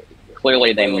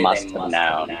clearly they must have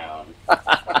known.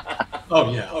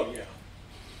 Oh yeah.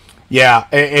 Yeah,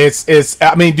 it's.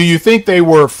 I mean, do you think they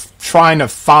were trying to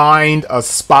find a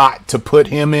spot to put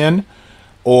him in,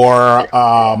 or?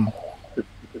 That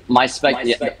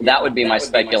would be my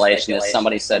speculation. Is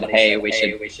somebody said, "Hey, we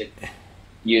should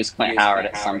use Clint Howard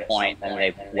at some point," and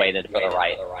they waited for the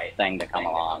right thing to come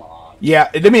along.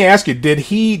 Yeah, let me ask you: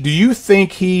 do you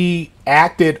think he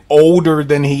acted older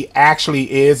than he actually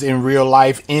is in real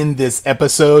life in this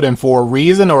episode, and for a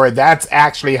reason, or that's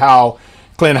actually how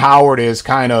Clint Howard is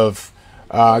kind of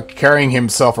carrying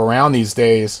himself around these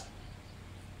days?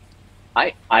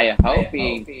 I hope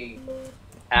he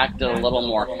acted a little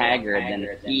more haggard than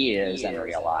he is in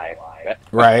real life.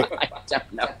 Right. I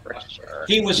don't know for sure.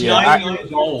 He was 9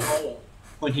 years old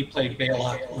when he played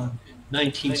Baylock in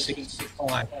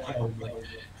 1965, probably.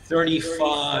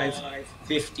 35,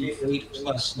 58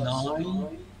 plus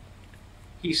 9.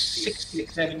 He's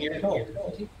 67 years old,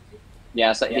 isn't he?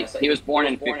 Yeah, so he was born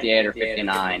in 58 or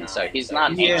 59, so he's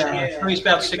not. Yeah, so he's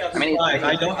about 65. I mean,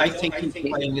 I think he's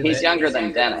playing. He's younger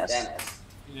than Dennis.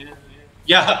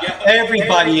 Yeah,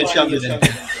 everybody is younger than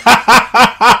Dennis.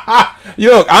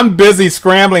 You look, I'm busy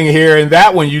scrambling here, and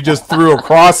that one you just threw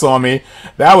across on me.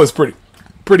 That was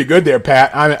pretty good there,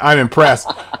 Pat. I'm impressed.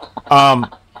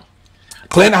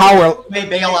 Clint Howard.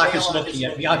 Baylock is looking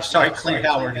at me. I'm sorry, Clint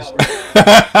Howard is.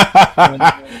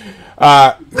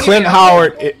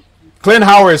 Clint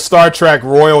Howard is Star Trek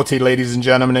royalty, ladies and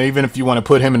gentlemen. And even if you want to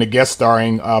put him in the guest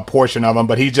starring portion of him,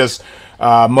 but he just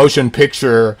motion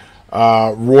picture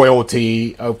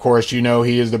royalty. Of course, you know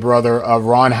he is the brother of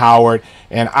Ron Howard,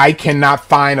 and I cannot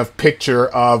find a picture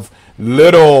of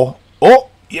little. Oh,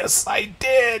 yes, I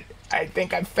did. I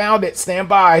think I found it. Stand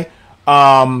by.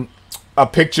 A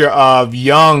picture of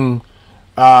young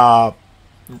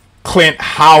Clint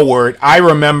Howard. I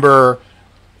remember,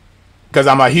 because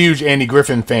I'm a huge Andy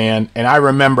Griffin fan, and I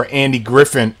remember Andy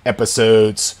Griffin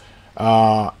episodes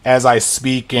as I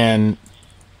speak and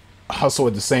hustle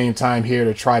at the same time here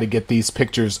to try to get these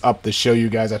pictures up to show you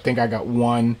guys. I think I got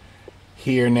one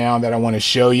here now that I want to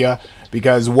show you,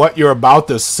 because what you're about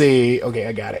to see, okay,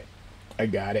 I got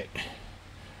it.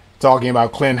 Talking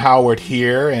about Clint Howard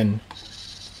here, and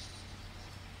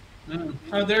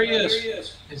oh, there he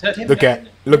is. Is that him?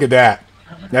 Look at that.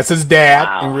 That's his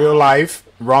dad in real life,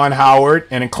 Ron Howard,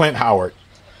 and then Clint Howard.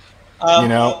 You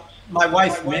know, my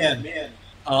wife, Min,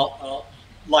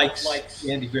 likes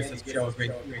the Andy Griffith show a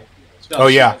great deal. So oh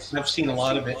yeah, I've seen a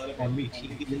lot of it on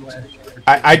MeTV last year.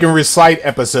 I can recite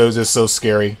episodes. It's so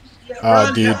scary,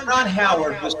 dude. Ron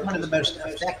Howard was one of the most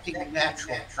affecting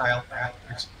natural child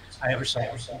actors I ever saw.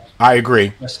 I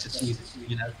agree. Just to see,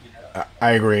 you know.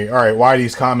 I agree. All right, why are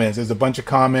these comments? There's a bunch of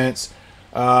comments.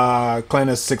 Clint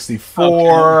is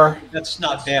 64. Okay. That's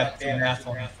not bad for math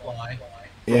on the fly.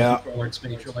 Yeah. Words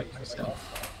major like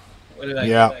myself. What did I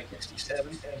yeah.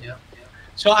 67? Yeah.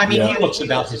 So, I mean, he looks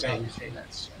about his age.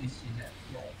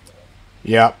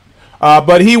 Yeah.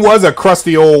 But he was a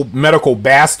crusty old medical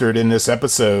bastard in this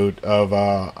episode of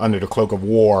Under the Cloak of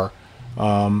War.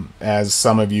 As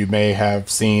some of you may have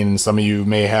seen, some of you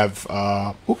may have...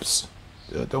 oops.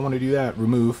 Don't want to do that.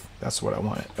 Remove. That's what I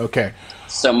wanted. Okay.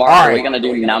 So, Mark, are we going to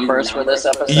do numbers for this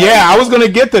episode? Yeah, I was going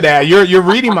to get to that. You're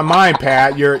reading my mind,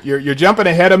 Pat. You're jumping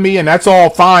ahead of me, and that's all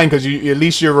fine, because at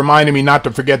least you're reminding me not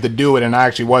to forget to do it, and I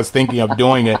actually was thinking of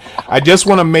doing it. I just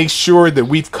want to make sure that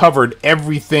we've covered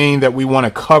everything that we want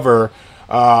to cover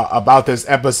about this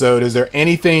episode. Is there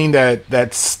anything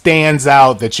that stands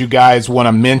out that you guys want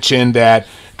to mention that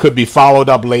could be followed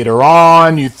up later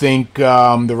on? You think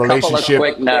the relationship... Couple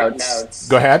of quick notes.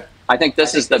 Go ahead. I think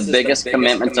this is the biggest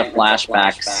commitment to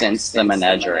flashback since the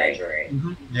Menagerie.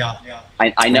 Mm-hmm. Yeah.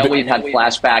 I know we've had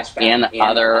flashbacks in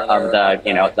other of the,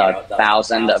 the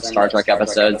 1,000 of Star Trek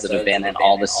episodes that have been in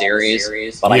all the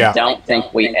series, but I don't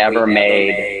think we ever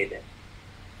made,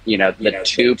 the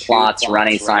two plots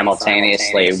running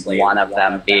simultaneously, one of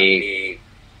them be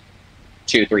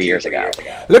 2-3 years ago.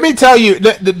 Let me tell you,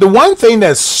 the one thing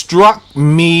that struck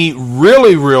me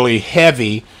really, really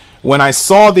heavy when I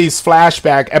saw these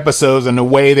flashback episodes and the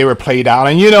way they were played out,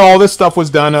 and all this stuff was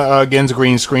done against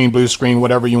green screen, blue screen,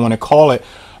 whatever you want to call it.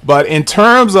 But in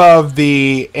terms of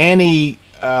the anti-craft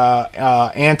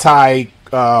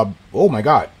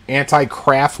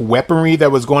weaponry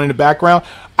that was going in the background,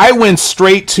 I went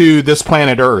straight to this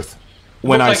planet Earth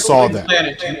when I saw that.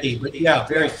 Planet 2D, but yeah,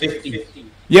 very 50s.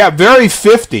 Yeah, very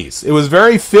 50s. It was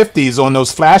very 50s on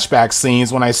those flashback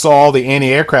scenes when I saw all the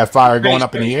anti-aircraft fire going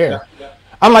up in the air.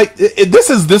 I'm like, this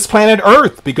is this planet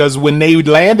Earth, because when they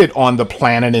landed on the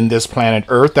planet in this planet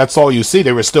Earth, that's all you see.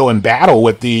 They were still in battle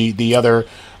with the other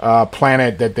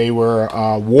planet that they were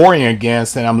warring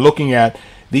against. And I'm looking at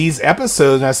these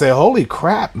episodes and I say, holy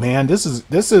crap, man, this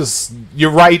is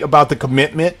you're right about the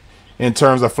commitment in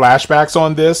terms of flashbacks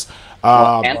on this.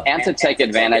 And to take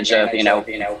advantage of,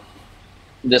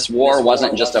 this war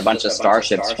wasn't just a bunch of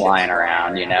starships flying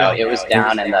around, it was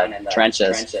down in the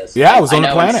trenches. Yeah, it was on the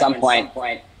planet. At some point,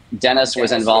 Dennis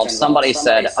was involved. Somebody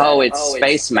said, oh, it's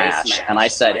Space Match. And I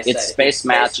said, it's Space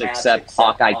Match, except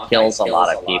Hawkeye kills a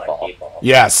lot of people.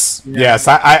 Yes, yes,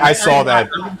 I saw that.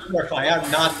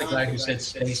 I'm not the guy who said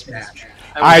Space Match.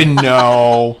 I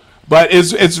know, but it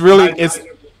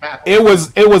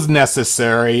was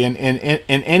necessary in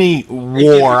any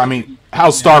war. I mean, how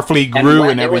Starfleet grew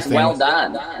and everything. It was well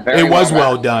done. It was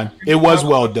well done. It was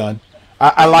well done.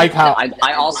 I like how...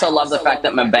 I also love the fact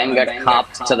that M'Benga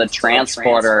copped to the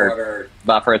transporter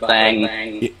buffer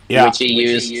thing, which he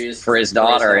used for his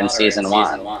daughter in Season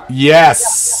 1.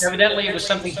 Yes. Evidently, it was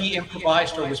something he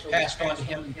improvised or was passed on to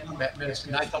him in combat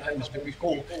medicine. I thought that was very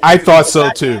cool. I thought so,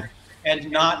 too.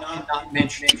 And not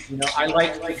mentioned, I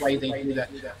like the way they do that.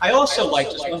 I also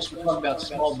like, just once we're talking about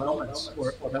small moments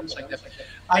or moments like that,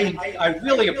 I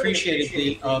really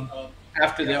appreciated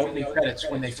after the opening credits,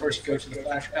 when they first go to the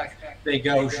flashback, they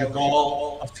go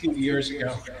Chagall a few years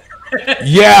ago.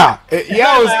 Yeah,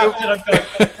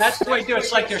 That's the way they do it.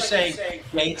 It's like they're saying,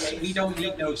 Gates, we don't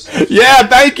need no sense. Yeah,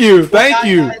 thank you.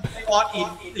 Fought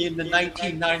in the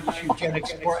 1990s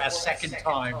eugenics for a second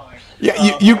time.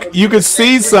 Yeah, you could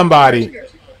see somebody.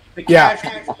 The Yeah.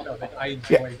 casualness of it, I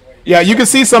enjoyed. Yeah, you can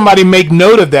see somebody make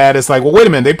note of that. It's like, well, wait a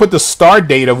minute. They put the start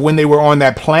date of when they were on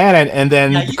that planet, and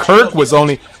then Yeah, you Kirk know was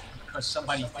only. because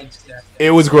somebody thinks that.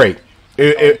 It was great.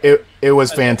 It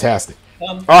was fantastic.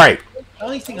 All right. The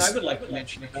only thing I would like to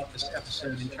mention about this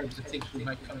episode, in terms of things we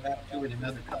might come back to in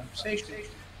another conversation,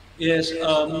 is,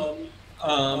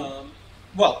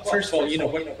 well, first of all,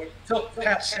 what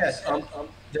Pat said,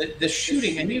 the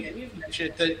shooting, and you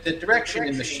mentioned the direction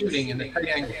in the shooting and the tight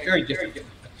angle, very different.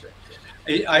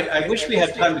 I wish we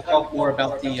had time to talk more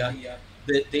about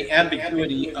the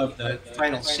ambiguity of the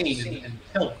final scene in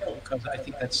Pillow, because I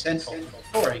think that's central to the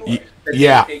story.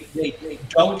 Yeah. They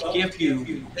don't give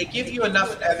you, they give you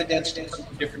enough evidence to come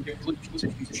to different conclusions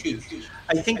if you choose.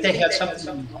 I think they had something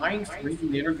in mind for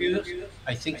reading the interviews.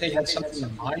 I think they had something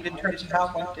in mind in terms of how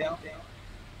it went down.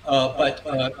 But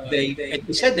they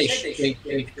said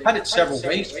they cut it several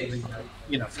ways for the,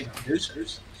 for the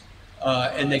producers.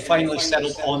 And they finally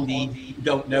settled on the "you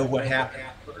don't know what happened"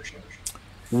 version.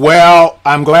 Well,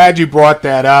 I'm glad you brought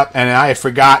that up, and I had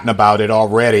forgotten about it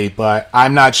already, but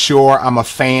I'm not sure I'm a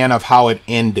fan of how it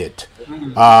ended.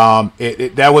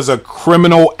 That was a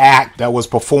criminal act that was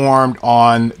performed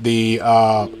on the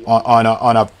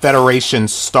on a Federation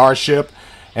starship,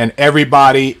 and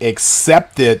everybody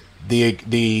accepted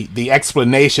the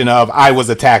explanation of I was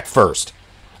attacked first.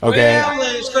 Okay.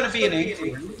 Well, it's going to be an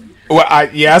inquiry. Well,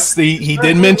 yes, he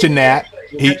did mention that.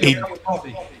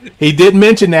 He did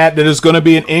mention that there's going to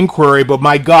be an inquiry, but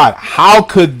my God, how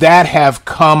could that have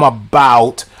come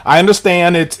about? I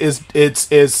understand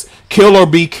it's kill or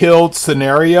be killed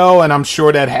scenario, and I'm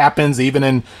sure that happens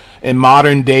even in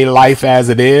modern day life as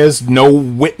it is. No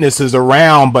witnesses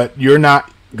around, but you're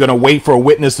not going to wait for a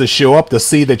witness to show up to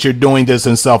see that you're doing this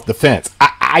in self-defense.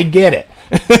 I get it.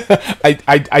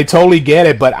 I totally get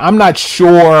it, but I'm not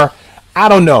sure. I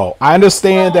don't know. I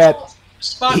understand that.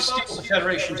 Spock steals the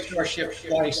Federation starship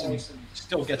twice and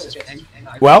still gets his pension.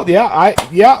 Well,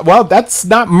 well, that's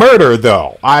not murder,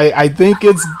 though. I think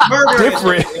it's Murder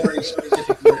different. is a very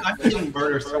specific word. I'm seeing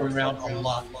murder thrown around a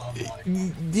lot.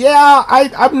 Yeah,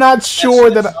 I'm not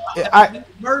sure that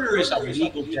Murder is a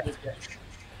legal definition.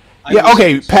 Yeah.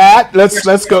 Okay, Pat.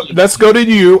 Let's go to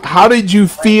you. How did you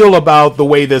feel about the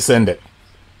way this ended?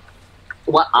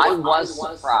 Well, I was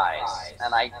surprised,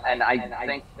 and I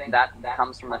think that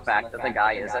comes from the fact that the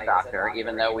guy is a doctor,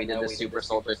 even though we did the super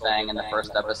soldier thing in the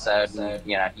first episode, and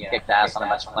he kicked ass on a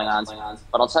bunch of Klingons.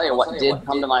 But I'll tell you what did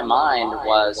come to my mind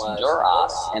was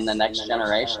Duras in The Next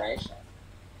Generation.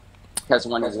 Because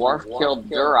when Worf killed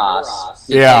Duras,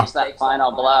 he takes that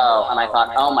final blow, and I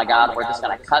thought, oh my God, we're just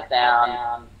going to cut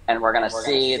down, and we're going to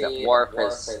see that Worf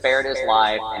has spared his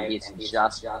life, and he's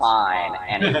just fine,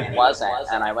 and he wasn't.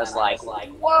 And I was like,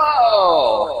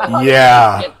 whoa!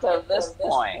 Yeah. Get to this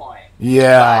point.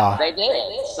 Yeah. But they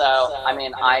did. So, I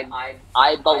mean,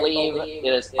 I believe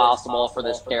it is possible for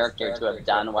this character to have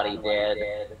done what he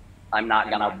did. I'm not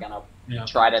going to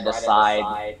try to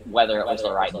decide whether it was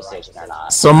the right decision or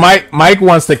not. So Mike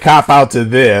wants to cop out to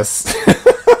this.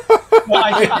 Well,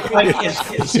 I think Mike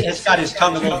has got his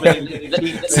tongue a little bit in the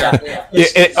teeth.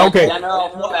 Okay.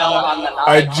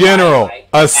 A general,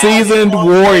 a seasoned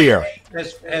warrior.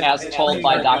 As told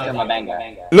by Dr.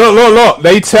 Mabenga. Look.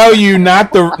 They tell you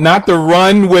not to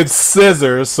run with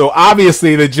scissors, so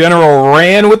obviously the general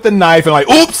ran with the knife and like,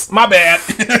 oops, my bad.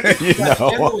 The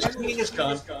general was cleaning his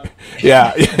gun.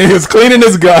 Yeah, he was cleaning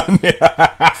his gun.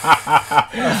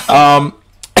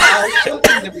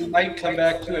 Something that we might come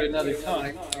back to at another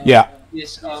time.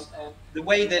 Is the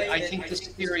way that I think this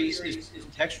series is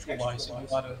contextualizing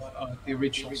a lot of the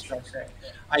original Star Trek.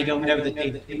 I don't know that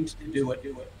they need to do it,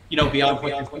 beyond what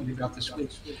you're thinking about this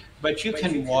week. But you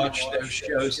can watch those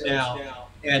shows now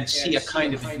and see a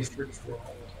kind of a different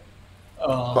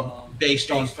world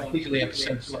based on particularly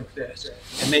episodes like this.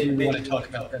 And maybe we want to talk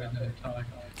about that another time.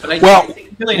 But I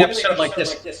think really an episode like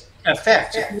this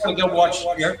affects. If you want to go watch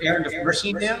Errand of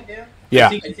Mercy now, I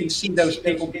think you can see those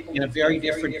people in a very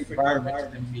different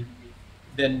environment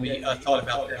than we thought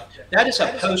about that. That is a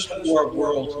post-war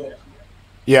world. Of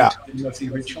the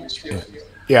original series.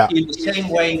 In the same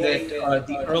way that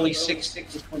the early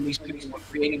 60s, when these people were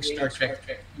creating Star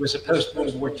Trek, was a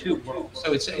post-World War II world.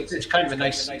 So it's kind of a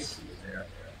nice season there.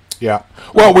 Yeah.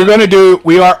 Well, we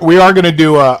are gonna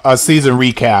do a season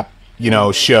recap,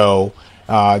 show.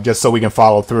 just so we can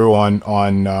follow through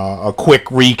on a quick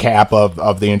recap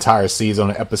of the entire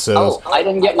season episodes. Oh, I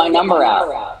didn't get my number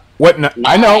out. What?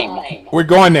 I know. We're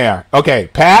going there. Okay,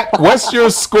 Pat, what's your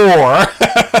score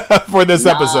for this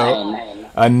episode? 9.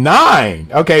 A 9.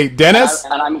 Okay, Dennis?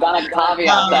 And I'm going to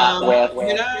caveat that with...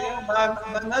 You know,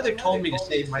 my mother told me to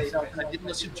save myself, and I didn't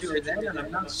listen to her then, and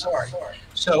I'm not sorry.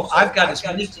 So I've got as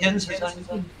many 10s as I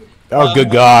need. Oh,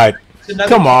 good God.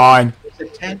 Come on. It's a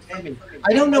 10 for me.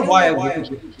 I don't know why I wouldn't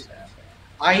give it that.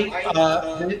 I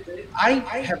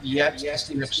have yet to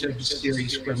see an episode of the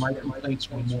series where my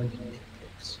complaints were more than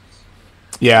this.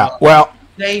 Yeah, well...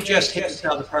 They just hit us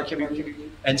out of the park every week.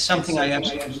 And something I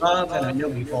absolutely love, and I know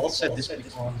we've all said this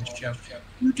before on this show,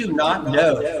 you do not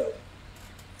know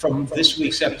from this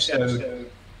week's episode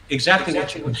exactly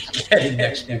what you're going to get in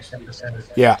next week's episode.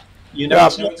 Yeah. You know,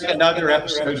 it's not like another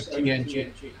episode of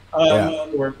TNG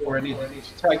or anything.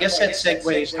 So I guess that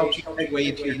helps you segue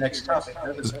into your next topic.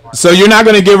 So you're not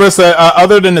going to give us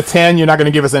other than the 10. You're not going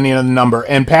to give us any other number.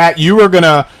 And Pat, you were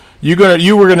gonna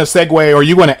segue, or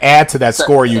you want to add to that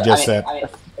score you just said.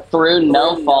 Through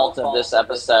no fault of this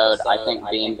episode, I think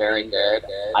being very good.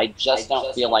 I just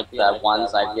don't feel like the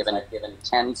ones I've given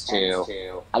 10s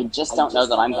to. I just don't know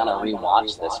that I'm going to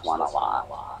rewatch this one a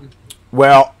lot.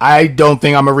 Well, I don't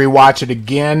think I'm gonna rewatch it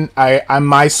again.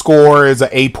 My score is a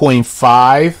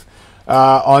 8.5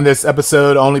 on this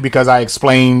episode, only because I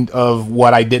explained of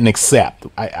what I didn't accept.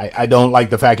 I don't like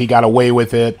the fact he got away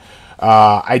with it.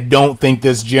 I don't think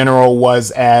this general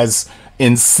was as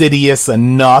insidious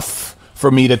enough for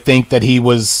me to think that he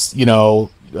was, he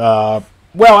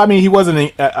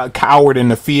wasn't a coward in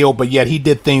the field, but yet he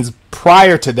did things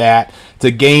prior to that to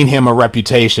gain him a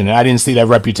reputation. And I didn't see that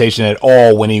reputation at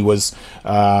all when he was,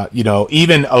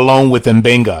 even alone with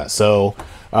Mbenga. So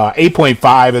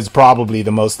 8.5 is probably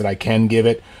the most that I can give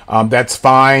it. That's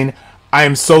fine. I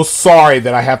am so sorry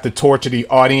that I have to torture the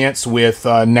audience with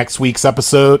next week's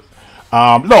episode.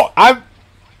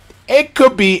 It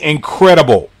could be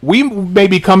incredible. We may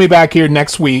be coming back here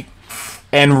next week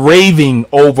and raving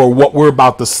over what we're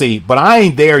about to see, but I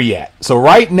ain't there yet. So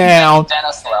right now,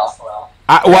 Dennis will.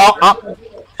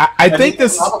 I think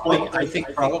this. I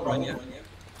think probably. Yeah.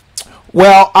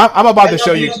 Well, I'm about to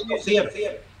show you.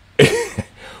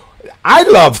 I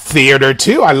love theater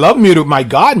too. I love music. My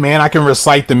God, man, I can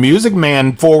recite the Music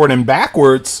Man forward and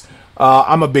backwards.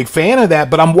 I'm a big fan of that,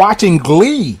 but I'm watching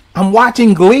Glee.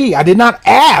 I did not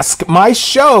ask my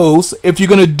shows if you're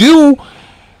going to do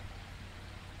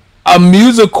a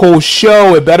musical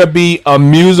show, it better be a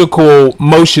musical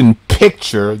motion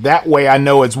picture. That way I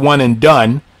know it's one and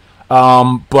done.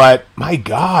 But my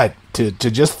God, to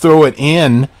just throw it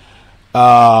in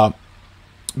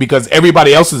because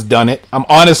everybody else has done it. I'm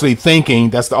honestly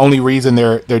thinking that's the only reason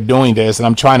they're doing this, and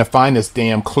I'm trying to find this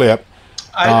damn clip.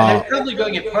 I'm probably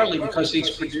doing it partly because these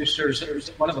producers,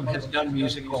 one of them has done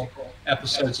musical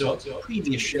episodes of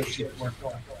previous shows he's worked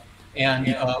on. And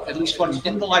at least one of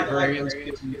them, The Librarians,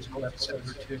 did a musical episode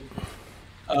or two.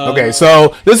 Okay,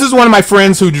 so this is one of my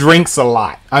friends who drinks a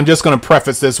lot. I'm just going to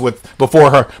preface this with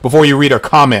before you read her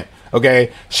comment.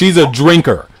 Okay, she's a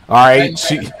drinker. All right,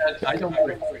 I don't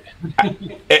drink.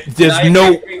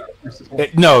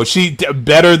 She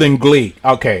better than Glee.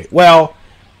 Okay, well.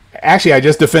 Actually, I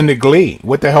just defended Glee.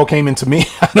 What the hell came into me?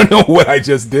 I don't know what I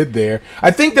just did there. I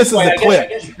think this is the clip. I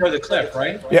guess you know the clip,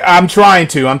 right? Yeah, I'm trying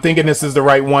to. I'm thinking this is the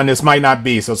right one. This might not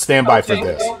be, so stand by for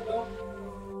this.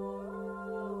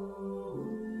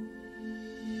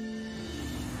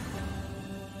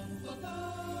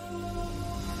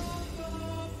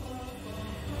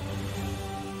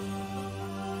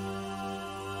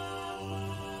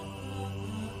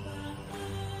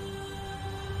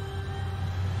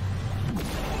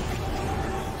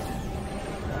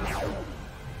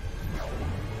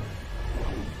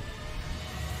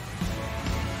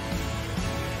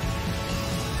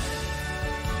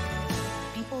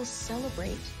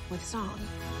 Celebrate with song.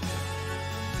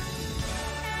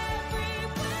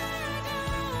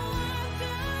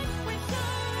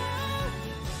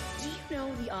 Do you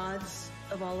know the odds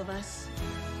of all of us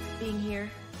being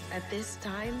here at this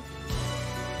time?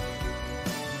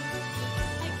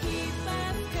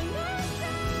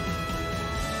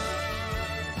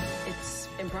 It's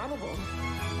improbable.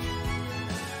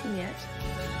 And yet,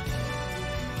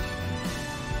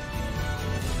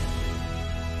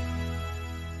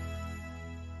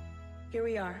 here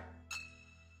we are.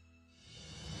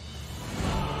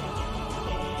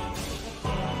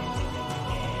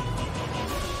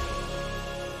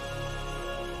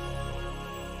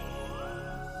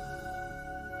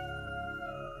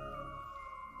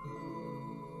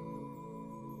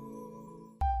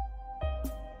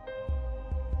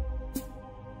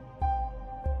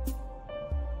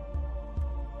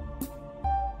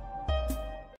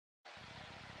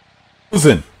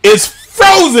 frozen. It's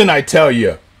frozen, I tell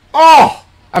you. Oh,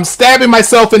 I'm stabbing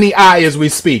myself in the eye as we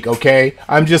speak, okay?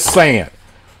 I'm just saying.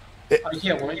 I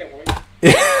can't wait.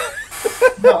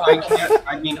 No, I can't.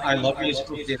 I mean, I love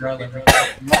musical theater. I love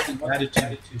the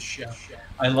attitude to the show.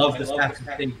 I love the fact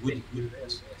that they would do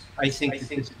this. I think that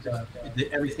this,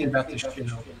 everything about this show,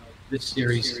 this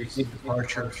series, is a big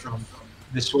departure from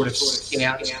the sort of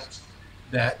scant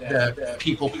that the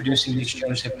people producing these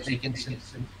shows have taken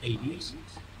since the 80s.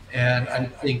 And I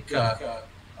think,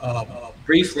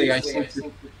 briefly, I think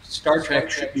that Star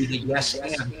Trek should be the yes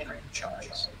and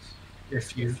franchise.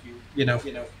 If you know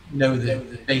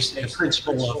the basic, the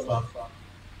principle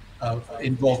of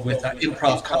involved with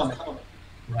improv comedy,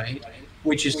 right?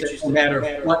 Which is that no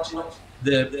matter what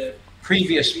the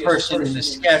previous person in the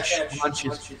sketch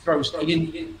launches, throws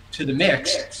into the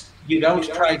mix, you don't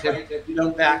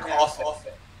back off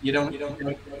it. You don't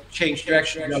change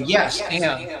direction. You go, yes,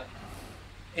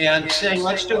 and saying,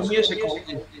 let's do a musical,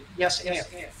 yes, and.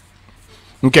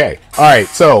 Okay, all right,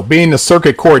 so being the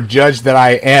circuit court judge that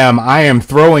I am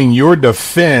throwing your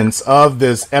defense of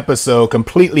this episode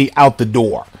completely out the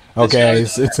door. Okay,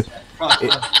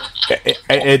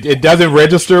 it doesn't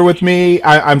register with me.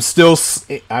 I'm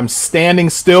standing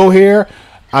still here.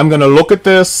 I'm going to look at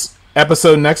this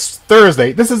episode next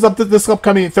Thursday. This is this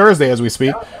upcoming Thursday as we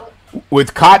speak.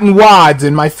 With cotton wads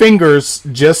in my fingers,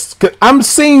 I'm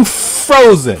seeing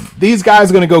Frozen. These guys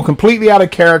are going to go completely out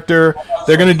of character.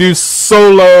 They're going to do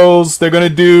solos. They're going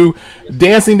to do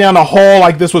dancing down the hall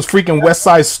like this was freaking West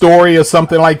Side Story or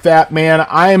something like that. Man,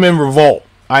 I am in revolt.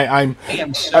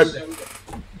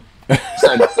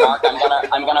 So, Mark,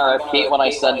 I'm gonna repeat what I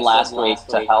said last week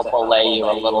to help allay you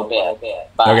a little bit.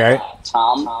 But okay.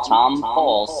 Tom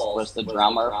Pulse was the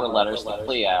drummer for Letters to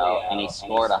Cleo, and he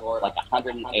scored like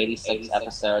 186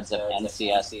 episodes of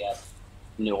NCS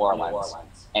New Orleans.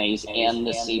 And he's in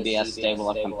the CBS stable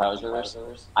of composers.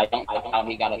 I don't know how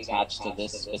he got attached to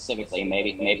this specifically.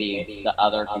 Maybe the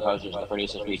other composers, the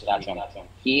producers reached out to him.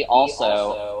 He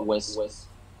also was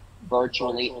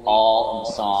virtually all of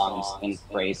the songs in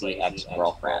Crazy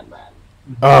Ex-Girlfriend.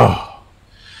 Oh.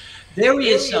 There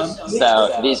is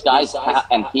So these guys,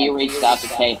 and he reached out to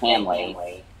Kay Hanley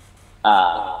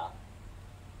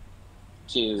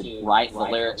to write the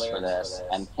lyrics for this,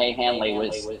 and Kay Hanley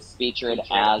was featured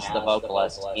as the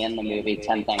vocalist in the movie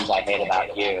 10 Things I Hate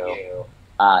About You,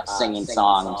 singing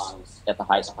songs at the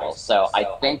high school. So I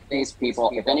think these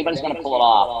people, if anybody's going to pull it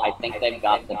off, I think they've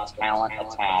got the talent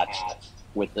attached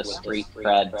with the street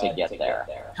cred to get there.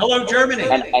 Hello, Germany.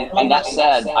 And that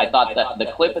said, I thought that the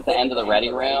clip at the end of the Ready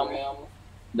Room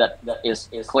that is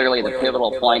clearly the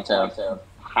pivotal point of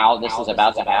how this is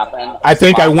about to happen. I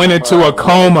think I went into a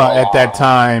coma at that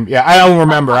time. Yeah, I don't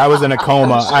remember. I was in a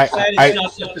coma.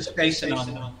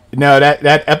 No,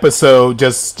 that episode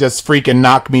just freaking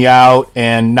knocked me out,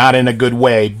 and not in a good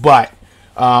way. But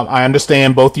I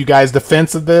understand both you guys'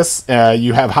 defense of this.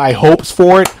 You have high hopes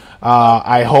for it.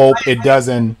 I hope it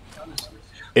doesn't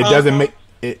make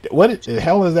it. What the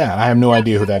hell is that? I have no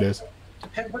idea who that is.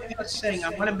 What I was saying, I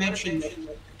want to mention that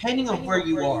depending on where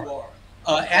you are,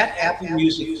 at Apple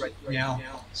Music right now,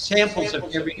 samples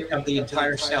of the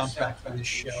entire soundtrack for this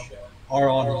show are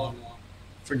on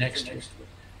for next year.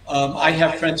 I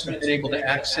have friends who have been able to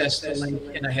access the link,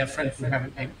 and I have friends who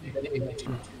haven't been able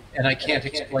to, and I can't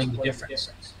explain the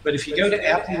difference. But if you go to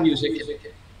Apple Music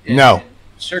and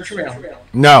search around,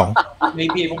 you may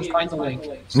be able to find the link.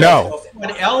 So if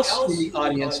anyone else in the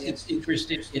audience is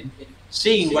interested in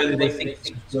seeing whether they think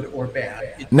it's good or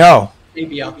bad,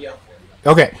 maybe I'll be out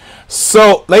there. Okay,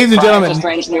 so ladies and gentlemen,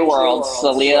 Strange New Worlds,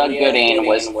 Celia Gooding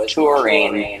was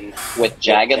touring with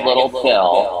Jagged Little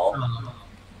Pill,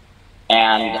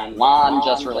 and Lon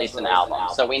just released an album,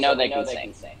 so we know they can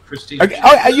sing. Christina,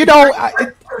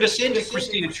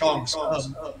 Christina Chong's.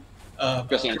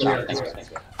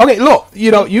 Okay, look,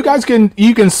 you guys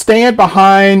can stand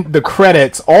behind the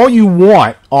credits all you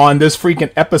want on this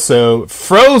freaking episode.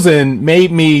 Frozen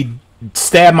made me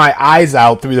stab my eyes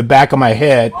out through the back of my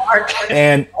head,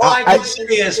 and all I can say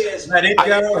is let it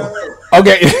go.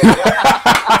 Okay.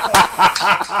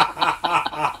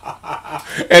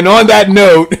 And on that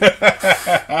note,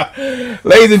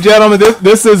 ladies and gentlemen,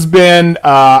 this has been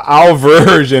our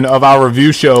version of our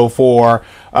review show for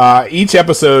each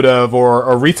episode of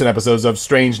or recent episodes of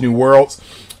Strange New Worlds.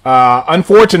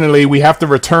 Unfortunately, we have to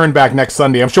return back next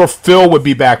Sunday. I'm sure Phil would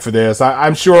be back for this.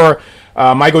 I'm sure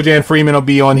Michael Jan Freeman will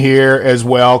be on here as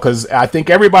well, because I think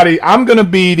I'm going to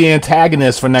be the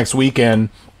antagonist for next weekend.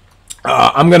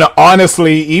 I'm going to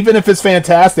honestly, even if it's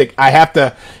fantastic, I have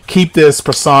to keep this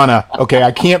persona. Okay,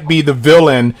 I can't be the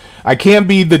villain. I can't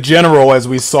be the general as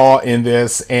we saw in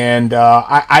this. And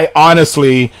I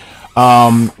honestly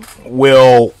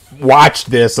will watch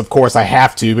this. Of course, I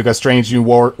have to, because Strange New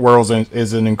Worlds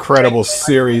is an incredible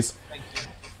series.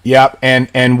 Yep,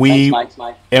 and we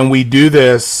do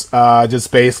this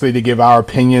just basically to give our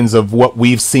opinions of what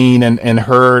we've seen and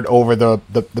heard over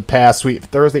the past week,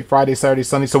 Thursday, Friday, Saturday,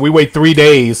 Sunday. So we wait 3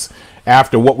 days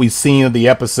after what we've seen of the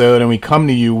episode, and we come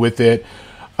to you with it.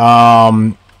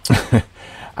 I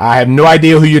have no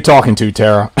idea who you're talking to,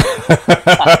 Tara,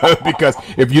 because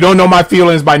if you don't know my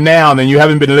feelings by now, then you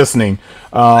haven't been listening.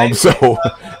 So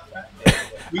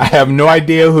I have no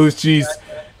idea who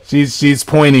she's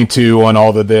pointing to on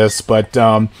all of this, but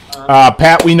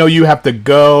Pat, we know you have to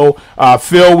go.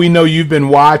 Phil, we know you've been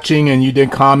watching and you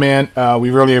did comment. We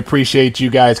really appreciate you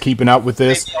guys keeping up with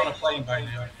this.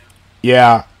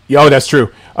 Yeah, oh, that's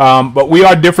true. But we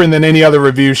are different than any other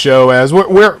review show, as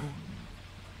we're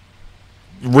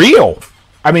real.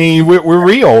 I mean, we're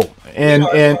real, and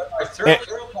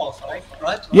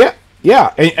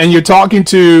yeah, and you're talking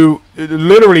to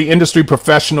literally industry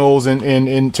professionals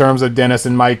in terms of Dennis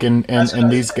and Mike and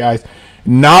these guys,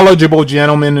 knowledgeable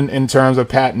gentlemen in terms of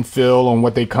Pat and Phil and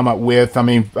what they come up with. I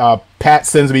mean, Pat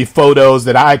sends me photos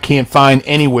that I can't find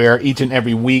anywhere each and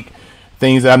every week,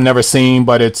 things that I've never seen,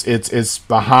 but it's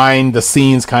behind the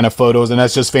scenes kind of photos, and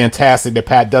that's just fantastic that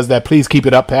Pat does that. Please keep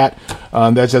it up, Pat.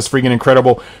 That's just freaking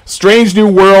incredible. Strange New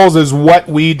Worlds is what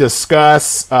we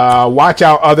discuss. Watch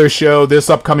our other show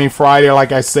this upcoming Friday,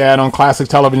 like I said, on Classic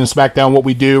Television SmackDown. What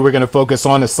we do, we're going to focus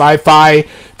on the sci-fi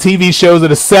TV shows of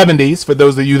the 70s, for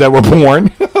those of you that were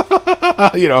born.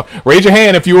 You know, raise your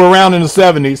hand if you were around in the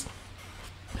 70s.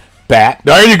 Bat.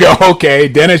 There you go. Okay,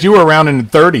 Dennis, you were around in the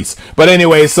 30s. But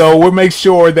anyway, so we'll make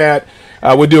sure that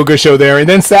we'll do a good show there. And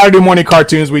then Saturday morning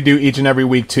cartoons we do each and every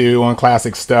week too on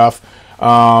classic stuff.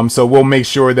 So we'll make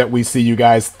sure that we see you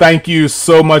guys. Thank you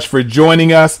so much for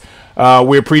joining us.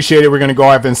 We appreciate it. We're going to go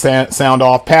ahead and sound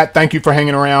off. Pat, thank you for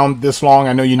hanging around this long.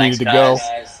 I know you needed to go.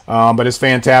 But it's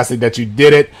fantastic that you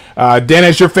did it.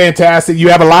 Dennis, you're fantastic. You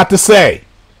have a lot to say.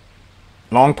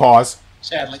 Long pause.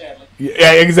 Sadly.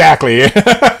 Yeah, exactly.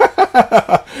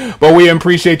 But we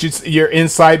appreciate your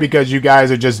insight, because you guys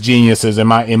are just geniuses in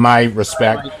my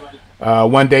respect.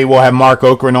 One day we'll have Mark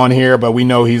Okran on here, but we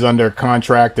know he's under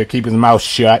contract to keep his mouth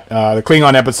shut. The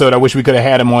Klingon episode, I wish we could have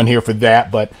had him on here for that,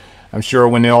 but I'm sure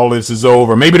when all this is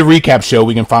over, maybe the recap show,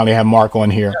 we can finally have Mark on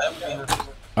here.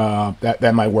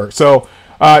 That might work. So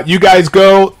you guys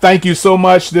go. Thank you so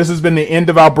much. This has been the end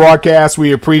of our broadcast.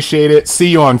 We appreciate it. See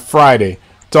you on Friday.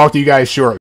 Talk to you guys shortly.